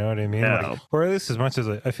much. You know what I mean? Like, No. or at least as much as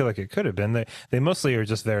I feel like it could have been. They mostly are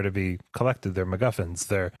just there to be collected. They're MacGuffins.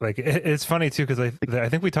 They're like it's funny too because I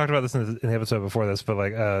think we talked about this in the episode before this, but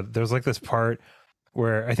like there's like this part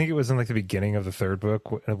where I think it was in like the beginning of the third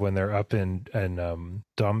book when they're up in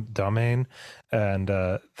Domain and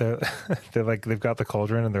they're they're like they've got the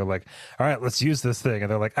cauldron and they're like, all right, let's use this thing, and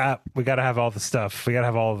they're like, we got to have all the stuff, we got to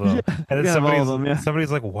have all of them, Yeah, and we then have all of them, yeah.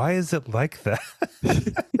 somebody's like, why is it like that?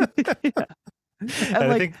 Yeah. And And I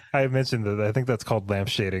like think I mentioned that I think that's called lamp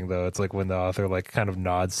shading though. It's like when the author like kind of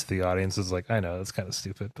nods to the audience is like, I know that's kind of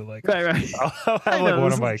stupid, but like right. I'll I have like know, one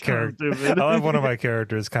this of my is kind of characters stupid. I'll have one of my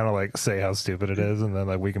characters kind of like say how stupid it is and then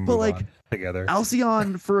like we can But move like on together.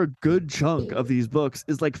 Alcyon for a good chunk of these books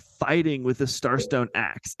is like fighting with the Starstone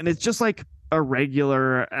axe, and it's just like a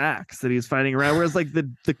regular axe that he's fighting around. Whereas like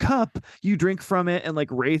the cup, you drink from it, and like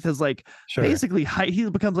Wraith has like Sure. basically he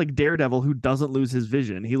becomes like Daredevil who doesn't lose his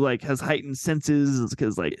vision. He like has heightened senses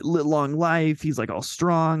because like long life. He's like all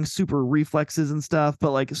strong, super reflexes and stuff.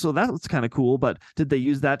 But like so that's kind of cool. But did they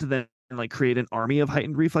use that to then like create an army of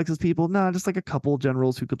heightened reflexes people? Nah, just like a couple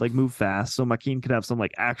generals who could like move fast, so Makeen could have some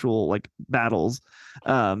like actual like battles.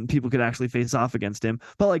 People could actually face off against him.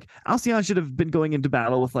 But like Alcyon should have been going into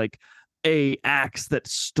battle with like a axe that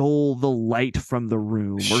stole the light from the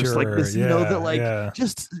room, or just like this, yeah, that like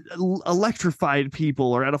just electrified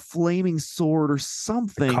people, or had a flaming sword or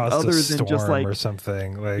something other than just like or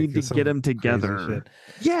something like need to get them together.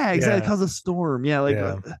 Yeah, exactly. Cause a storm. Yeah, like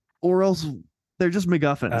or else they're just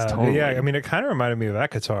MacGuffins. Totally. Yeah, I mean, it kind of reminded me of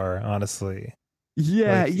Akatar, honestly.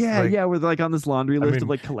 Yeah, like, we're like on this laundry list of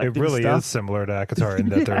like collecting. It really stuff. is similar to Akatar in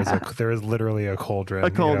that there is literally a cauldron.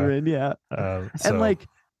 A cauldron, yeah. And like,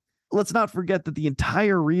 let's not forget that the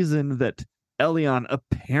entire reason that Elyon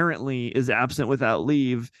apparently is absent without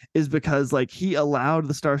leave is because like he allowed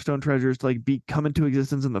the Starstone treasures to like come into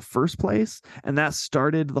existence in the first place, and that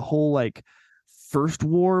started the whole like first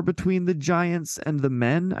war between the giants and the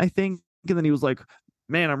men, I think. And then he was like,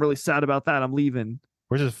 "Man, I'm really sad about that. I'm leaving."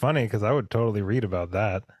 Which is funny because I would totally read about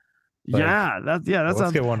that. Like, that let's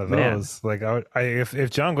sounds, get one of those. Man. Like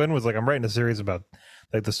if John Glenn was like, I'm writing a series about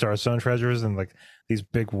like the Starstone treasures and like these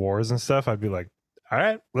big wars and stuff, I'd be like, all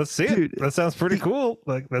right, let's see it. That sounds pretty cool.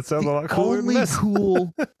 Like that sounds a lot cooler than this.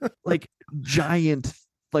 Cool like giant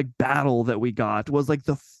like battle that we got was like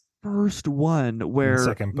the first one where the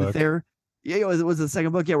second book. It was the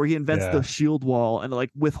second book, where he invents the shield wall and like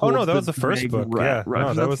withholds. Oh no, that was the first book. No, that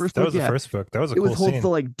was the first book. That was a cool scene. It withholds the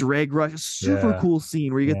like drag rush, super cool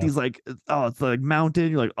scene where you get these like, it's like mountain.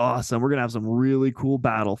 You're like, awesome. We're gonna have some really cool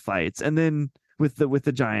battle fights, and then with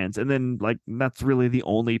the giants, and then like that's really the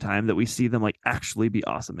only time that we see them like actually be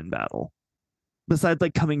awesome in battle. Besides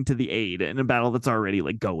like coming to the aid in a battle that's already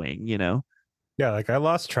like going, Yeah, like I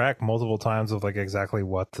lost track multiple times of like exactly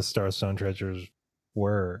what the Starstone treasures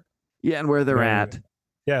were. Yeah, and where they're at.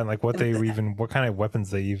 Yeah, and like what kind of weapons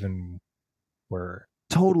they even were.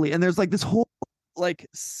 Totally. And there's like this whole like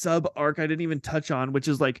sub arc I didn't even touch on, which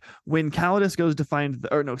is like when Calidus goes to find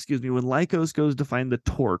when Lycos goes to find the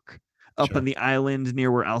torque up on the island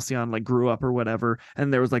near where Alcyon like grew up or whatever,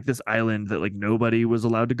 and there was like this island that like nobody was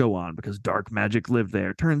allowed to go on because dark magic lived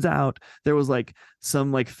there. Turns out there was like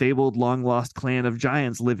some like fabled long lost clan of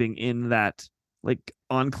giants living in that like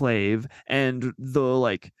enclave, and the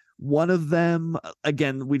like one of them,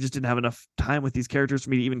 again, we just didn't have enough time with these characters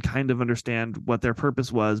for me to even kind of understand what their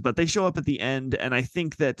purpose was, but they show up at the end, and I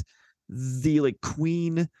think that the like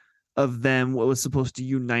queen of them was supposed to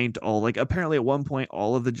unite all, like apparently at one point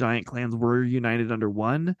all of the giant clans were united under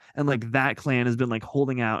one, and like that clan has been like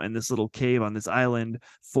holding out in this little cave on this island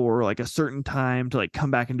for like a certain time to like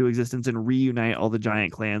come back into existence and reunite all the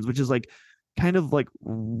giant clans, which is like kind of like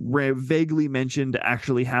vaguely mentioned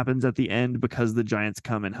actually happens at the end because the giants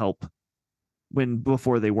come and help when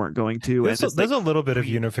before they weren't going to. There's a little bit of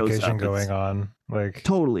unification going on. Like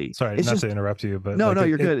totally. Sorry, it's not just, to interrupt you, but no, like no,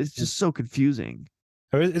 you're good. It's just so confusing.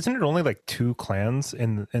 Isn't it only like 2 clans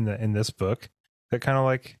in this book that kind of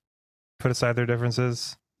like put aside their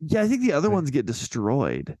differences? Yeah, I think the other ones get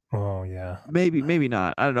destroyed. Oh yeah, maybe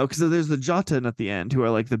not. I don't know, because there's the Jotun at the end who are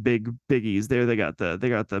like the biggies. There they got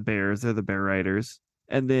the bears. They're the bear riders,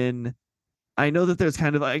 and then I know that there's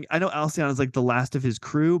kind of like, I know Alcyon is like the last of his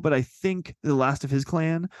crew, but I think the last of his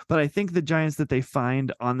clan. But I think the giants that they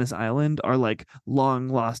find on this island are like long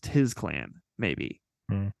lost his clan, maybe.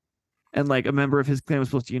 And like a member of his clan was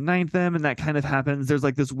supposed to unite them, and that kind of happens. There's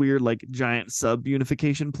like this weird like giant sub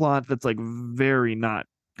unification plot that's like very not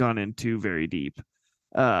gone into very deep.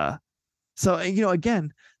 So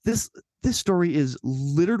again, this story is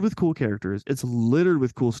littered with cool characters. It's littered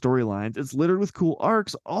with cool storylines. It's littered with cool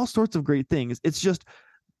arcs, all sorts of great things. It's just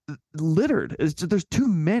littered. There's too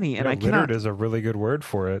many, and I cannot. Littered is a really good word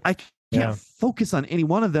for it. I can't focus on any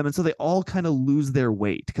one of them, and so they all kind of lose their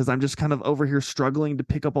weight because I'm just kind of over here struggling to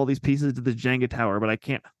pick up all these pieces to the Jenga tower, but I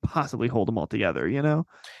can't possibly hold them all together.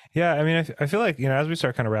 Yeah, I mean, I feel like as we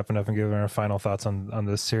start kind of wrapping up and giving our final thoughts on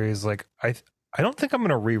this series, like I don't think I'm going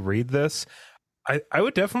to reread this. I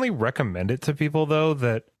would definitely recommend it to people though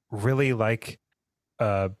that really like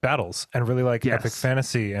battles and really like epic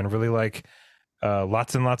fantasy and really like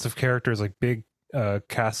lots and lots of characters, like big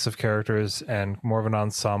casts of characters and more of an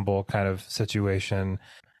ensemble kind of situation.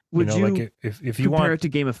 Would you like if you compare want it to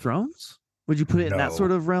Game of Thrones? Would you put it in that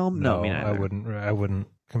sort of realm? No, I wouldn't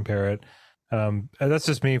compare it. That's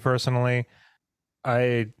just me personally.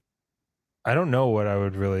 I don't know what I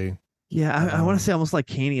would really. Yeah, I want to say almost like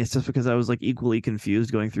Canius, just because I was like equally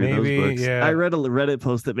confused going through those books. Yeah. I read a Reddit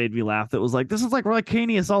post that made me laugh. That was like, "This is like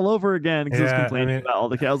Canius all over again." Because I was complaining about all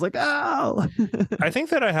the. I was like, "Oh." I think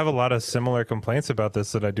that I have a lot of similar complaints about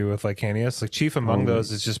this that I do with like Canius. Like chief among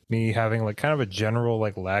those is just me having like kind of a general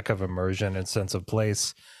like lack of immersion and sense of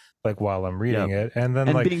place, like while I'm reading it, and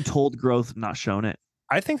then like being told growth, not shown it.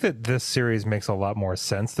 I think that this series makes a lot more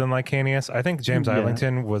sense than Lycanius. I think James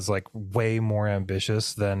Islington was like way more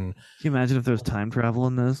ambitious than. Can you imagine if there's time travel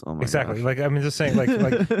in this? Oh my exactly. gosh. Like I'm just saying, like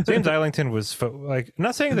James Islington was like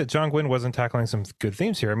not saying that John Gwynne wasn't tackling some good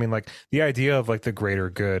themes here. I mean, like the idea of like the greater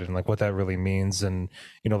good and like what that really means, and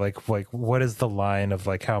like what is the line of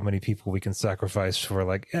like how many people we can sacrifice for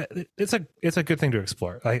like it's a good thing to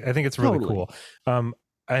explore. I think it's really cool.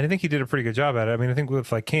 I think he did a pretty good job at it. I mean, I think with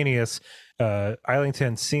Lycanius,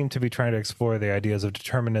 Islington seemed to be trying to explore the ideas of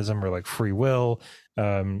determinism or like free will.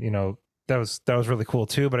 That was really cool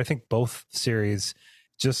too. But I think both series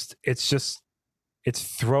it's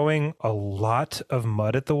throwing a lot of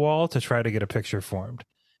mud at the wall to try to get a picture formed.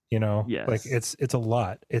 Yes. Like it's a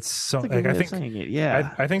lot. It's so like I think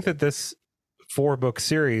I think that this 4-book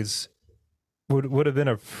series would have been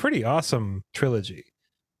a pretty awesome trilogy.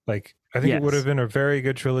 Like I think it would have been a very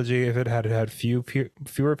good trilogy if it had fewer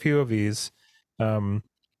POVs.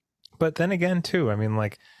 But then again, too, I mean,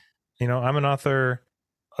 like, I'm an author.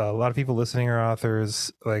 A lot of people listening are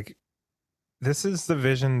authors. Like, this is the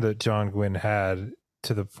vision that John Gwynne had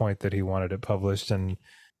to the point that he wanted it published, and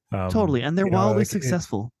totally, and they're wildly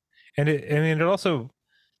successful. It also,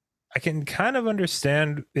 I can kind of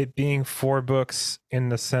understand it being 4 books in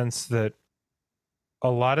the sense that a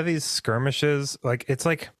lot of these skirmishes, like it's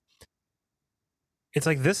like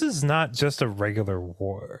this is not just a regular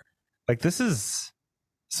war. Like this is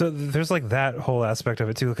there's like that whole aspect of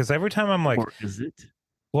it too. Because every time I'm like, or is it?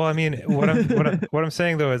 Well, I mean, what I'm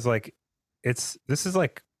saying though is like this is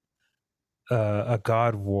like a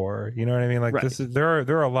god war. You know what I mean? Like right. there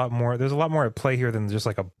are a lot more. There's a lot more at play here than just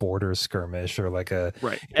like a border skirmish or like a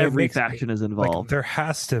right. Every faction is involved. Like, there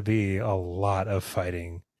has to be a lot of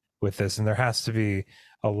fighting with this, and there has to be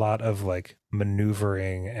a lot of like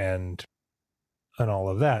maneuvering and all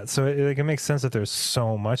of that. So it makes sense that there's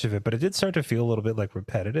so much of it, but it did start to feel a little bit like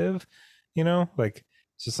repetitive, like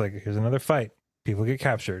it's just like, here's another fight, people get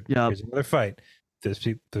captured. Here's another fight,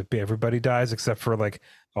 everybody dies except for like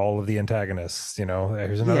all of the antagonists.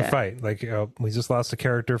 Here's another fight, like we just lost a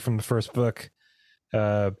character from the first book.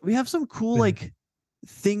 We have some cool like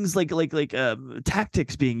things like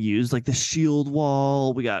tactics being used, like the shield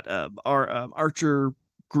wall. We got our archer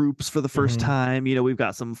groups for the first time. We've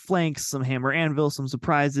got some flanks, some hammer anvil, some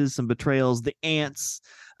surprises, some betrayals, the ants.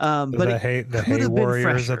 But the hay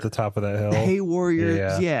warriors at the top of that hill. The hay warriors,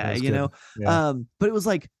 but it was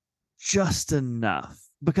like just enough,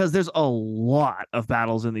 because there's a lot of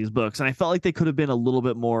battles in these books, and I felt like they could have been a little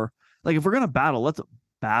bit more like, if we're gonna battle, let's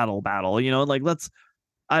battle. Like let's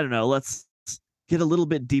get a little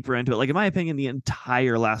bit deeper into it. Like in my opinion, the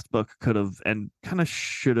entire last book could have and kind of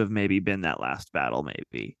should have maybe been that last battle,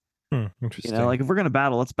 maybe. Interesting. You know, like if we're gonna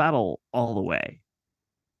battle, let's battle all the way.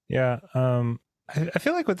 Yeah. I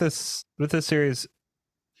feel like with this series,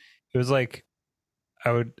 it was like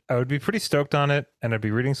I would be pretty stoked on it, and I'd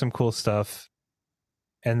be reading some cool stuff,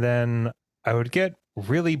 and then I would get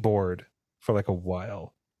really bored for like a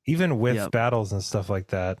while, even with battles and stuff like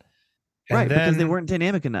that. And right, because they weren't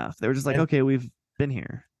dynamic enough. They were just like, okay, we've been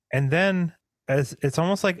here. And then it's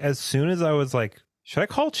almost like as soon as I was like, should I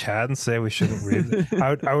call Chad and say we shouldn't read?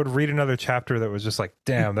 I would read another chapter that was just like,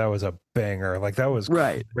 damn, that was a banger. Like that was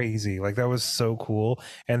crazy. Like that was so cool.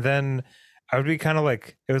 And then I would be kind of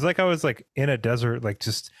like, it was like I was like in a desert, like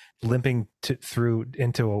just limping through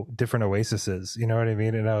into different oases. You know what I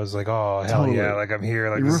mean? And I was like, oh hell yeah, like I'm here.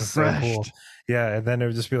 Like You're this refreshed. Is so cool. Yeah, and then it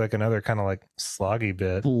would just be like another kind of like sloggy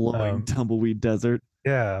bit, blowing tumbleweed desert.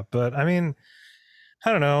 Yeah, but I mean,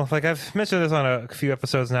 I don't know. Like I've mentioned this on a few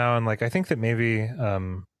episodes now, and like I think that maybe,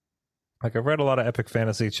 like I've read a lot of epic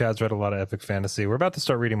fantasy. Chad's read a lot of epic fantasy. We're about to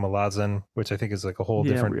start reading Malazan, which I think is like a whole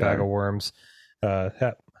different bag of worms.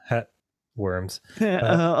 Het worms.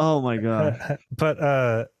 Oh my god! But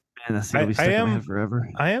man, that's gonna be stuck in my head forever.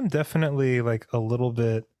 I am definitely like a little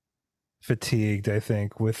bit fatigued. I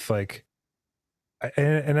think with like.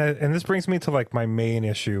 And this brings me to like my main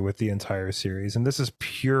issue with the entire series, and this is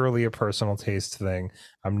purely a personal taste thing.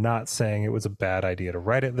 I'm not saying it was a bad idea to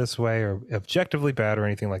write it this way or objectively bad or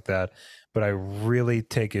anything like that, but I really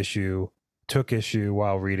took issue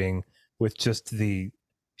while reading with just the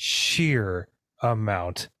sheer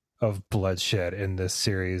amount of bloodshed in this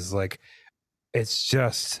series. Like it's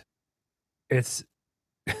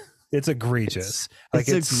egregious. Like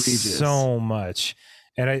it's egregious. So much,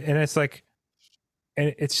 and it's like.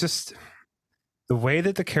 And it's just the way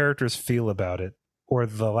that the characters feel about it, or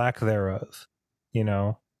the lack thereof, you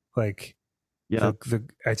know, like,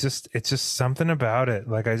 it's just something about it.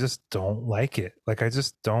 Like, I just don't like it. Like, I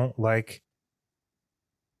just don't like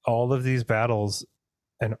all of these battles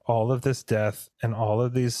and all of this death and all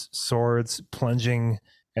of these swords plunging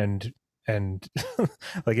and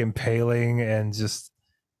like impaling and just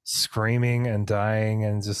screaming and dying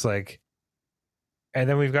and just like, and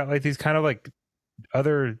then we've got like these kind of like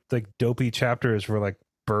other like dopey chapters where like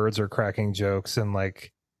birds are cracking jokes and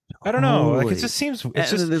like I don't know, like it just seems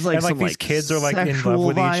it's just there's like, and like these kids are like in love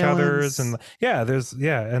with each other's and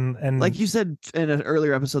and like you said in an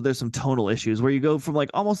earlier episode, there's some tonal issues where you go from like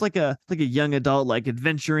almost like a young adult like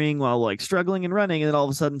adventuring while like struggling and running, and then all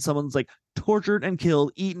of a sudden someone's like tortured and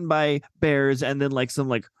killed, eaten by bears, and then like some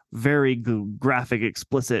like very graphic,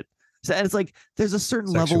 explicit. So, and it's like there's a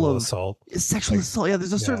certain level of sexual assault. Yeah,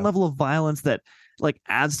 there's a certain level of violence that like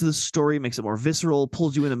adds to the story, makes it more visceral,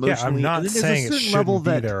 pulls you in emotionally. Yeah, I'm not saying it shouldn't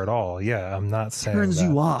be there at all. Yeah, I'm not saying turns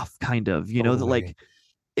you off, kind of. You know that like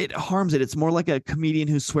it harms it. It's more like a comedian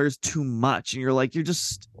who swears too much, and you're like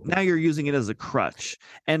you're using it as a crutch,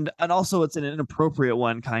 and also it's an inappropriate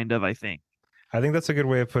one, kind of. I think that's a good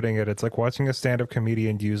way of putting it. It's like watching a stand-up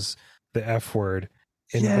comedian use the F word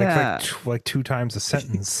in like two times a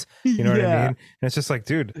sentence. You know what I mean? And it's just like,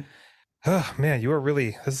 dude. Oh man, you are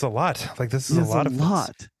really. This is a lot. Like this is a lot of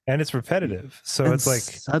this. And it's repetitive, so and it's like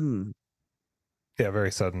sudden. Yeah,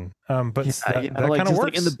 very sudden. But that like, kind of works.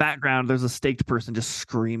 Like in the background, there's a staked person just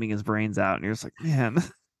screaming his brains out, and you're just like, man,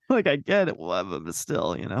 like I get it, but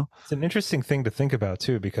still, you know. It's an interesting thing to think about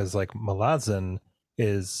too, because like Malazan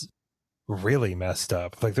is really messed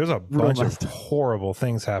up. Like there's a bunch of horrible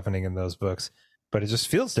things happening in those books. But it just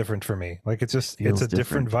feels different for me. Like it's a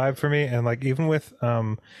different vibe for me. And like even with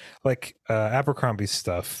Abercrombie's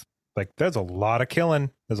stuff, like there's a lot of killing.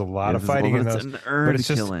 There's a lot of fighting in those. But it's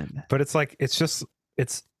just killing. But it's like it's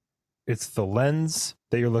the lens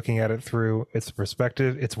that you're looking at it through. It's the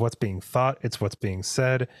perspective. It's what's being thought. It's what's being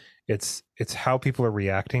said. It's how people are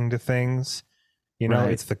reacting to things. You know,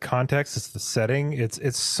 it's the context. It's the setting.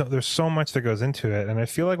 It's so, there's so much that goes into it. And I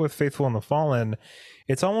feel like with Faithful and the Fallen,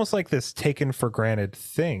 it's almost like this taken for granted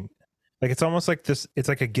thing. Like it's almost like this. It's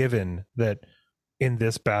like a given that in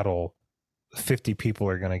this battle, 50 people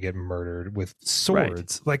are going to get murdered with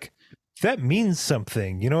swords. Like that means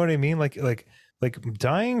something. You know what I mean? Like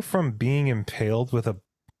dying from being impaled with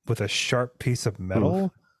a sharp piece of metal.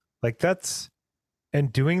 Oof. Like that's,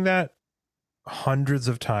 and doing that hundreds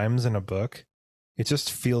of times in a book. It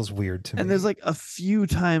just feels weird to me. And there's like a few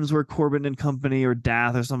times where Corbin and company or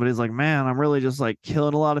Dath or somebody's like, man, I'm really just like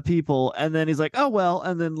killing a lot of people. And then he's like, oh, well,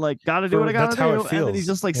 and then like, gotta do what I gotta do. And then he's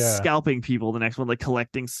just like scalping people the next one, like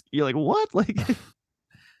collecting. You're like, what? Like,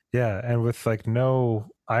 yeah. And with like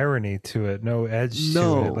no irony to it, no edge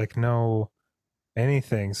to it, like no,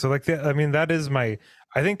 anything. So like, I mean, that is my.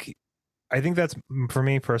 I think that's for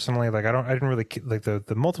me personally. Like, I didn't really like the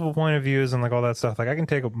multiple point of views and like all that stuff. Like, I can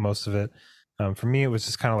take up most of it. For me, it was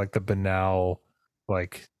just kind of like the banal,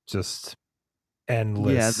 like just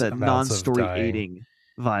endless the amounts of non-story dying. aiding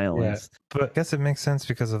violence. Yeah, but I guess it makes sense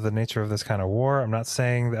because of the nature of this kind of war. I'm not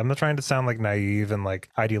trying to sound like naive and like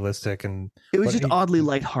idealistic, and it was just oddly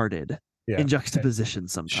lighthearted. Yeah. In juxtaposition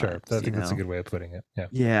sometimes. Sure. I think that's a good way of putting it. Yeah.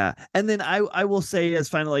 Yeah. And then I will say as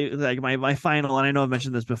finally, like my final, and I know I've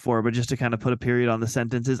mentioned this before, but just to kind of put a period on the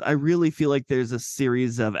sentences, I really feel like there's a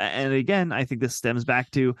series of, and again, I think this stems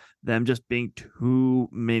back to them just being too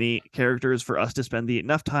many characters for us to spend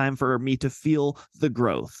enough time for me to feel the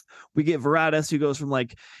growth. We get Veratus, who goes from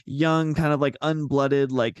like young, kind of like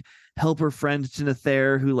unblooded, like helper friend to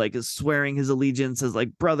Nether, who like is swearing his allegiance as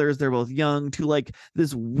like brothers, they're both young, to like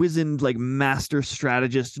this wizened like master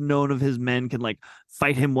strategist, known of his men can like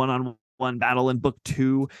fight him one-on-one battle. In book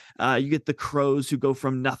 2 you get the crows, who go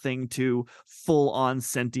from nothing to full-on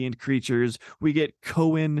sentient creatures. We get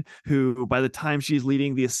Cohen, who by the time she's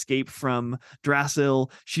leading the escape from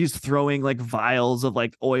Drasil, she's throwing like vials of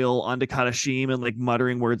like oil onto Kadashim and like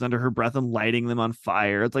muttering words under her breath and lighting them on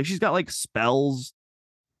fire. It's like she's got like spells.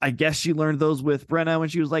 I guess she learned those with Brenna when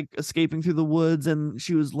she was like escaping through the woods and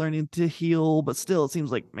she was learning to heal, but still it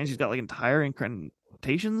seems like, man, she's got like entire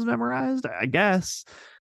incantations memorized, I guess.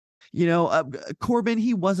 Corbin,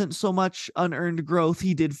 he wasn't so much unearned growth.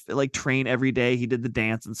 He did like train every day. He did the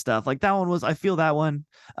dance and stuff. Like that one was, I feel that one.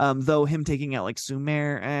 Though him taking out like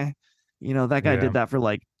Sumer, that guy did that for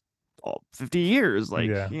like 50 years. Like,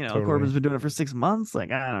 totally. Corbin's been doing it for 6 months.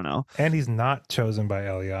 Like, I don't know. And he's not chosen by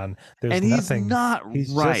Elyon. He's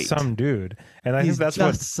just some dude. And I think that's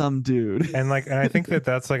just some dude. And I think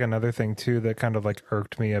that's like another thing too that kind of like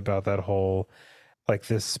irked me about that whole like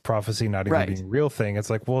this prophecy not even being real thing. It's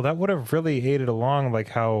like, well, that would have really aided along like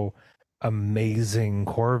how amazing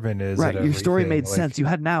Corbin is. Right. Your story made sense. You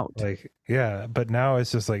had an out. Like, yeah. But now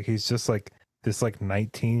it's just like he's just like this like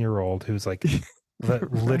 19-year-old who's like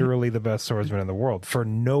literally the best swordsman in the world for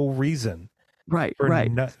no reason. Right.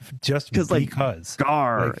 Just because like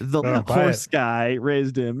Gar, like, the horse guy,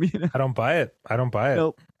 raised him. I don't buy it.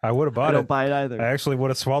 Nope. I would have bought it. I don't buy it either. I actually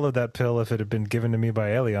would have swallowed that pill if it had been given to me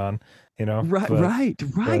by Elyon.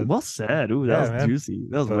 Right. Well said. Ooh, that was juicy.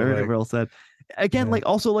 That was very well said. Again, like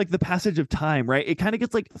also like the passage of time, right? It kind of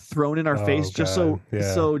gets like thrown in our face just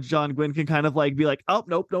so John Gwynn can kind of like be like, oh,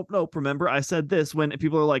 nope. Remember, I said this, when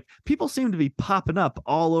people are like, people seem to be popping up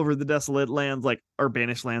all over the desolate lands, like, or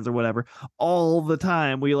banished lands or whatever, all the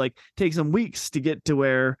time. We like take some weeks to get to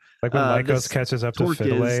where like when Lycos catches up to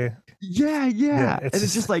Fidelay. Yeah. And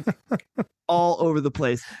it's just like all over the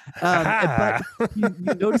place. But you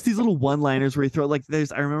notice these little one-liners where he throw like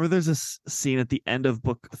I remember there's a scene at the end of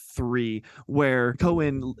book 3 where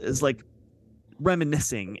Cohen is like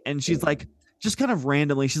reminiscing and she's like just kind of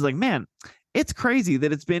randomly, she's like, man, it's crazy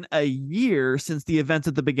that it's been a year since the events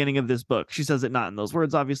at the beginning of this book. She says it not in those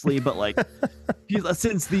words, obviously, but like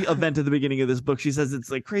since the event at the beginning of this book, she says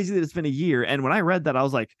it's like crazy that it's been a year. And when I read that, I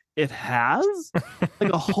was like, it has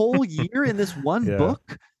like a whole year in this one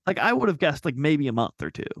book. Like I would have guessed like maybe a month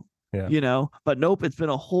or two, but nope, it's been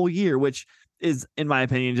a whole year, which is, in my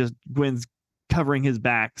opinion, just Gwynn's covering his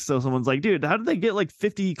back. So someone's like, dude, how did they get like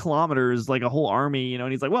 50 kilometers, like a whole army,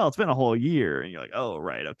 and he's like, well, it's been a whole year. And you're like, oh,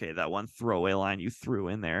 right. Okay. That one throwaway line you threw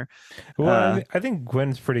in there. Well, I think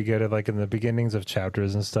Gwynn's pretty good at like in the beginnings of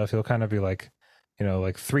chapters and stuff. He'll kind of be like,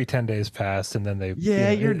 like 10 days passed and then they,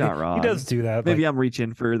 you're not wrong. He does do that. Maybe I'm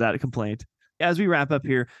reaching for that complaint. As we wrap up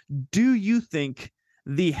here, do you think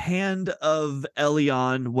the hand of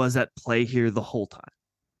Elyon was at play here the whole time?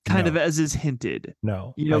 Kind of as is hinted.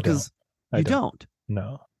 No. Because you don't.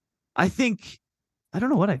 No. I don't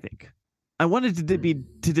know what I think. I wanted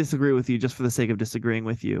to disagree with you just for the sake of disagreeing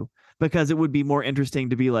with you, because it would be more interesting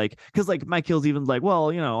to be like, because like Mike Hill's even like,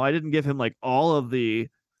 well, I didn't give him like all of the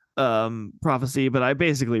prophecy, but I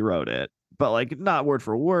basically wrote it, but like not word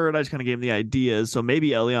for word. I just kind of gave him the ideas. So maybe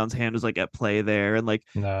Elyon's hand was like at play there, and like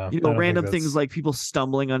random things like people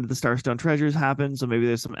stumbling onto the Starstone treasures happen. So maybe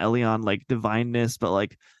there's some Elyon like divineness, but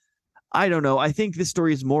like I don't know. I think this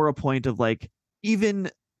story is more a point of like,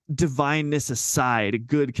 even divineness aside,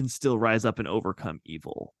 good can still rise up and overcome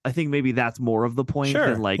evil. I think maybe that's more of the point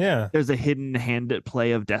than like there's a hidden hand at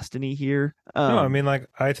play of destiny here. No, I mean, like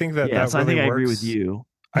I think that so really I think works. I agree with you.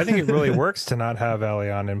 I think it really works to not have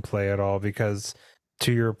Elyon in play at all, because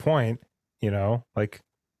to your point, like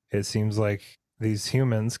it seems like these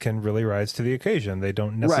humans can really rise to the occasion. They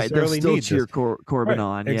don't Right, they'll necessarily still need cheer this. Corbin Right,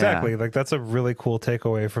 on. exactly. Yeah, Like that's a really cool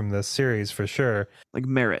takeaway from this series for sure. like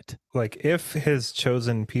merit. Like if his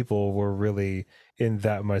chosen people were really in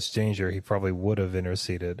that much danger, he probably would have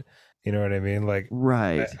interceded. You know what I mean? Like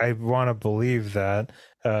Right. I want to believe that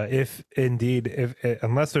if indeed, if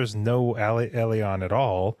unless there's no Elion at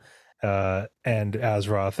all, and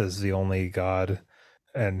Azeroth is the only god,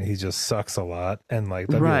 and he just sucks a lot, and like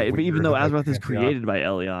that'd be a Right, but even weird, though like Azeroth is pantheon. created by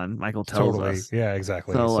Elyon, Michael tells Totally, us. yeah,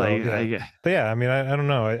 exactly. So So like, yeah, but yeah, I mean, I don't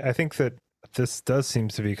know. I think that this does seem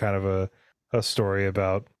to be kind of a story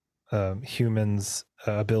about humans'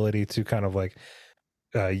 ability to kind of like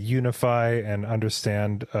unify and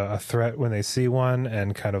understand a threat when they see one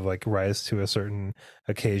and kind of like rise to a certain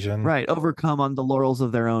occasion. right, overcome on the laurels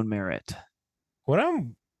of their own merit. What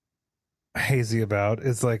I'm hazy about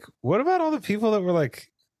is like, what about all the people that were like,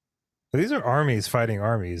 these are armies fighting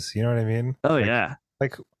armies? You know what I mean? Oh like, yeah.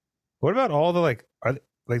 Like, what about all the like,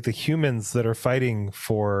 like the humans that are fighting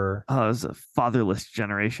for? Oh, it's a fatherless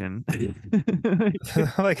generation.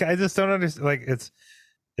 Like, I just don't understand. Like,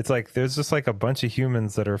 it's like there's just like a bunch of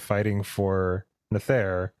humans that are fighting for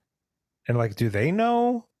Nether, and like, do they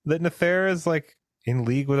know that Nether is like in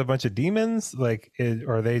league with a bunch of demons? Like,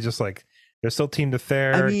 or are they just like they're still Team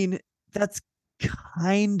Nether? I mean, that's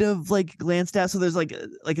kind of like glanced at. So there's like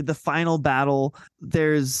at the final battle,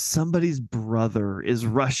 there's somebody's brother is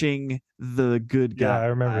rushing the good guys. Yeah, I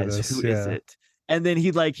remember this. Who is it? And then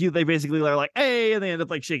they basically are like, hey, and they end up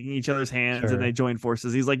like shaking each other's hands and they join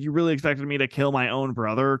forces. He's like, you really expected me to kill my own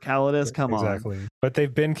brother, Calidus? Come on. Exactly. But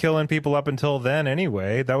they've been killing people up until then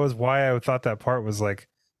anyway. That was why I thought that part was like,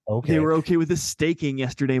 okay. They were okay with the staking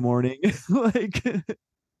yesterday morning. Like,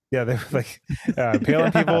 yeah, they were like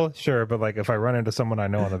paling people, sure, but like if I run into someone I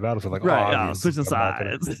know on the battlefield, like right, switching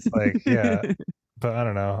sides. Like, yeah. But I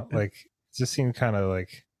don't know. Like it just seemed kind of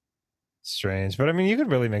like strange, but I mean, you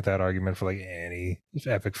could really make that argument for like any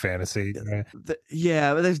epic fantasy, right?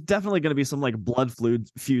 Yeah, but there's definitely going to be some like blood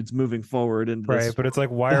feuds moving forward, and right. But it's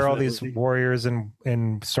like, why are all these warriors in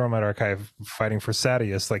Stormlight Archive fighting for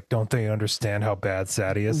Sadeas? Like, don't they understand how bad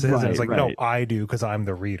Sadeas is? Right, and it's like, right. no, I do because I'm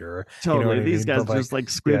the reader. Totally, you know these guys are just like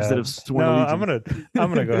squibs that have sworn. No, I'm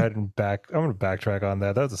gonna go ahead and I'm gonna backtrack on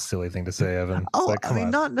that. That was a silly thing to say, Evan. Oh, like, I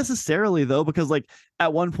mean, not necessarily though, because like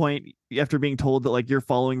at one point, after being told that like you're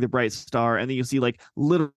following the bright star, and then you see like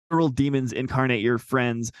literal demons incarnate your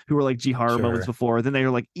friends who were like Jihara moments before, then they are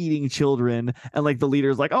like eating children, and like the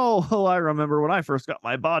leader's like, oh, I remember when I first got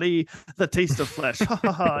my body, the taste of flesh.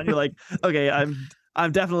 And you're like, okay,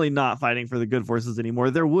 I'm definitely not fighting for the good forces anymore.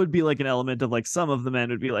 There would be like an element of like some of the men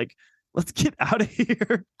would be like, let's get out of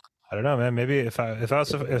here. I don't know, man. Maybe if I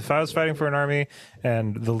was fighting for an army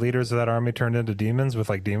and the leaders of that army turned into demons with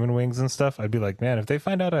like demon wings and stuff, I'd be like, man, if they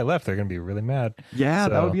find out I left, they're gonna be really mad. Yeah,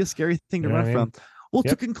 that would be a scary thing to run from. Well,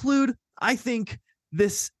 to conclude, I think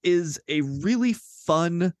this is a really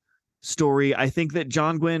fun story. I think that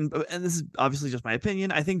John Gwynn, and this is obviously just my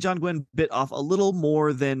opinion, I think John Gwynn bit off a little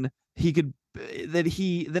more than he could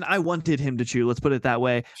than I wanted him to chew, let's put it that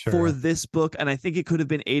way, for this book. And I think it could have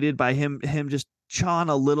been aided by him just chawing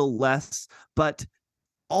a little less. But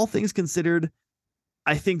all things considered,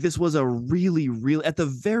 I think this was a really, at the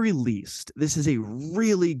very least, this is a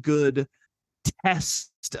really good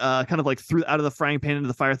test, kind of like through out of the frying pan into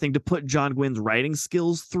the fire thing to put John Gwynn's writing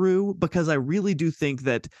skills through, because I really do think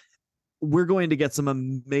that we're going to get some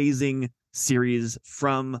amazing series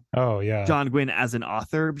from John Gwynn as an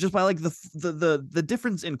author, just by like the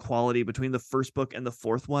difference in quality between the first book and the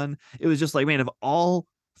fourth one. It was just like, man, if all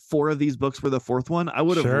four of these books were the fourth one, I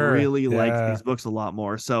would have really liked these books a lot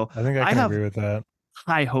more. So I think I can agree with that.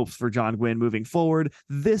 High hopes for John Gwynn moving forward.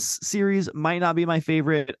 This series might not be my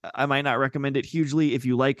favorite. I might not recommend it hugely. If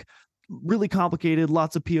you like really complicated,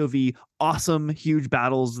 lots of POV, awesome, huge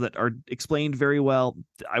battles that are explained very well,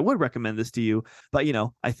 I would recommend this to you. But, you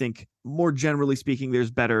know, I think more generally speaking,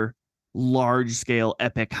 there's better large scale,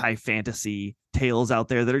 epic, high fantasy tales out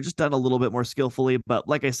there that are just done a little bit more skillfully. But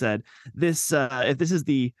like I said, this, if this is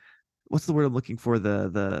the, what's the word I'm looking for?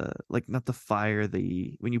 The like, not the fire,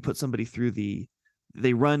 when you put somebody through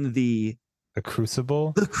they run the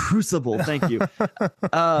Crucible. The Crucible, thank you.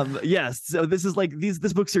 Yes, so this is like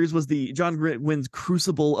this book series was the John Gwynn's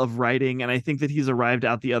crucible of writing, and I think that he's arrived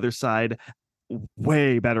out the other side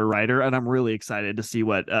way better writer, and I'm really excited to see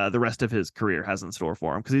what the rest of his career has in store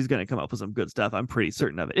for him, because he's going to come up with some good stuff. I'm pretty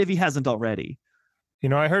certain of it, if he hasn't already. You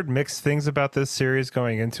know, I heard mixed things about this series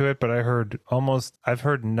going into it, but I've heard almost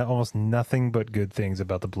nothing but good things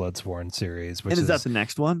about the Bloodsworn series. Which is that the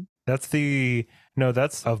next one? That's the No,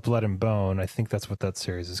 that's Of Blood and Bone. I think that's what that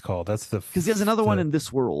series is called. That's because he has another one in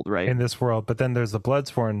this world, right? In this world, but then there's the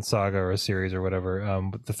Bloodsworn saga or a series or whatever.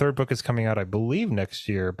 The third book is coming out, I believe, next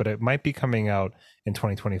year, but it might be coming out in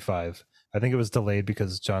 2025. I think it was delayed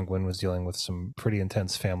because John Gwynne was dealing with some pretty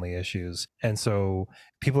intense family issues. And so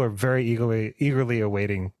people are very eagerly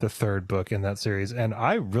awaiting the third book in that series. And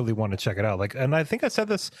I really want to check it out. Like, and I think I said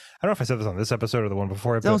this, I don't know if I said this on this episode or the one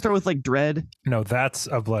before. Does that one start with like Dread? No, that's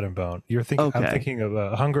Of Blood and Bone. You're thinking, okay. I'm thinking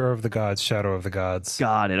of Hunger of the Gods, Shadow of the Gods.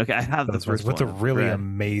 Got it. Okay. I have the first with one. With the really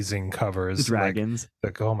amazing covers. The dragons.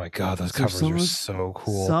 Like, oh my God, those covers are so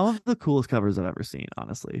cool. Some of the coolest covers I've ever seen,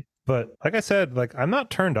 honestly. But like I said, like I'm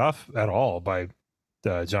not turned off at all by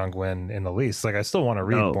John Gwynne in the least. Like I still want to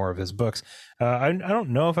read more of his books. I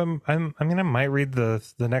don't know if I mean I might read the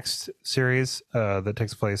next series that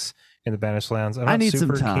takes place in the Banished Lands. I need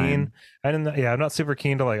some time. I'm not super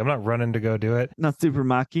keen to I'm not running to go do it. Not super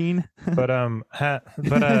keen. But I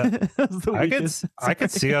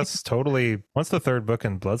could see us totally, once the third book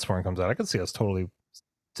in Bloodsworn comes out, I could see us totally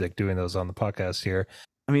like doing those on the podcast here.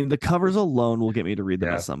 I mean, the covers alone will get me to read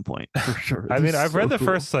them at some point, for sure. I mean, I've read the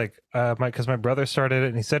first, because my brother started it,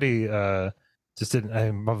 and he said he just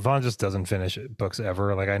didn't. Vaughn just doesn't finish books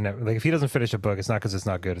ever. Like, I never, like, if he doesn't finish a book, it's not because it's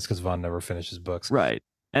not good. It's because Vaughn never finishes books. Right.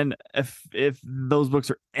 And if those books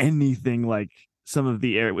are anything like some of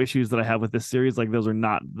the issues that I have with this series, like, those are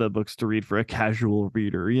not the books to read for a casual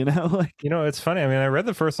reader, you know? Like, you know, it's funny. I mean, I read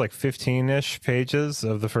the first 15-ish pages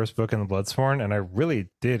of the first book in the Bloodsworn, and I really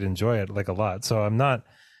did enjoy it a lot. So I'm not.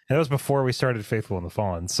 And that was before we started Faithful and the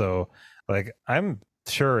Fallen. So I'm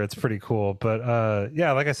sure it's pretty cool. But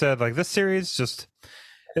like I said, this series just,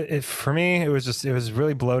 for me, it was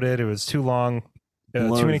really bloated. It was too long,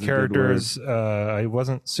 too many characters. I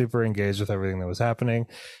wasn't super engaged with everything that was happening.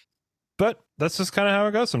 But that's just kind of how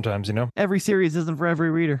it goes sometimes, you know? Every series isn't for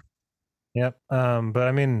every reader. Yep. But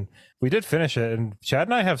I mean, we did finish it, and Chad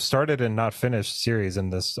and I have started and not finished series on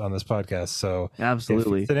this podcast. So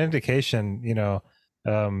absolutely, it's an indication, you know.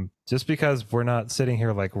 Just because we're not sitting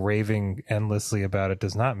here raving endlessly about it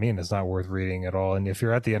does not mean it's not worth reading at all. And if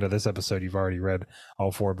you're at the end of this episode, you've already read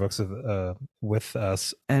all 4 books with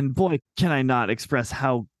us. And boy, can I not express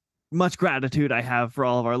how much gratitude I have for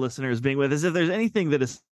all of our listeners being with us. If there's anything that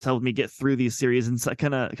has helped me get through these series and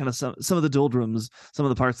kind of some of the doldrums, some of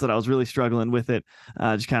the parts that I was really struggling with it,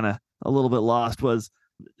 just kind of a little bit lost, was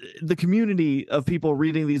the community of people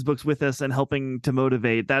reading these books with us and helping to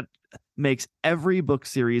motivate. That makes every book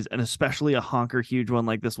series, and especially a honker huge one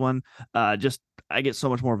like this one, I get so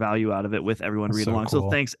much more value out of it with everyone reading along. Cool. So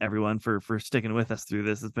thanks everyone for sticking with us through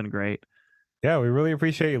this. It's been great. Yeah, we really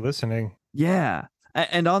appreciate you listening. Yeah.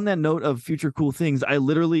 And on that note of future cool things, I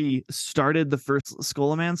literally started the first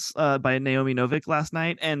Scholomance by Naomi Novik last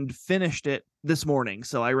night and finished it this morning.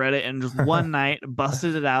 So I read it in just one night,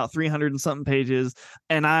 busted it out, 300 and something pages,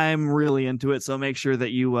 and I'm really into it. So make sure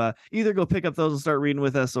that you either go pick up those and start reading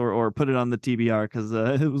with us, or put it on the TBR, because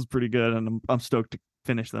it was pretty good, and I'm stoked to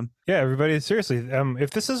finish them. Yeah, everybody, seriously,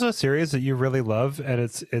 if this is a series that you really love and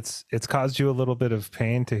it's caused you a little bit of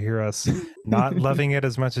pain to hear us not loving it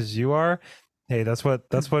as much as you are, hey, that's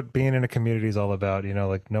what being in a community is all about, you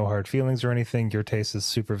know, no hard feelings or anything. Your taste is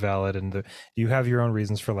super valid, and you have your own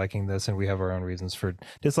reasons for liking this, and we have our own reasons for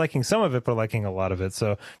disliking some of it, but liking a lot of it.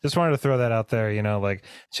 So just wanted to throw that out there, you know,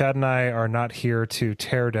 Chad and I are not here to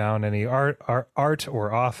tear down any art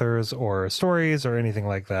or authors or stories or anything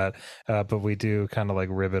like that. But we do kind of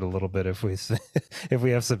rib it a little bit if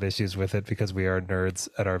we have some issues with it, because we are nerds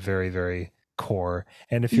at our very, very core.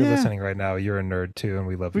 And if you're listening right now, you're a nerd too, and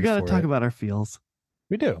we love you. We gotta talk about our feels.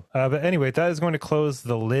 We do. But anyway, that is going to close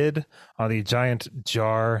the lid on the giant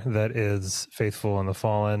jar that is Faithful and the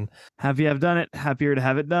Fallen. Happy I've done it. Happier to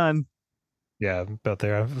have it done. Yeah, about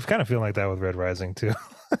there. I'm kind of feeling like that with Red Rising too.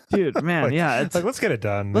 Dude, man, yeah. It's let's get it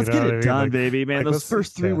done. Let's get it done, baby, man. Those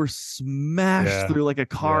first 3 were smashed through like a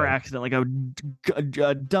car accident, like a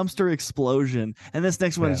dumpster explosion. And this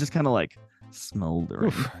next one is just kind of smoldering.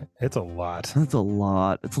 Oof, it's a lot. It's a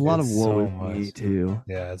lot. It's a lot of woe with me too.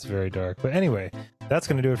 Yeah, it's very dark. But anyway, that's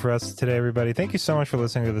going to do it for us today, everybody. Thank you so much for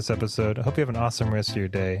listening to this episode. I hope you have an awesome rest of your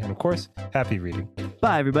day. And of course, happy reading.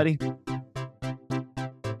 Bye, everybody.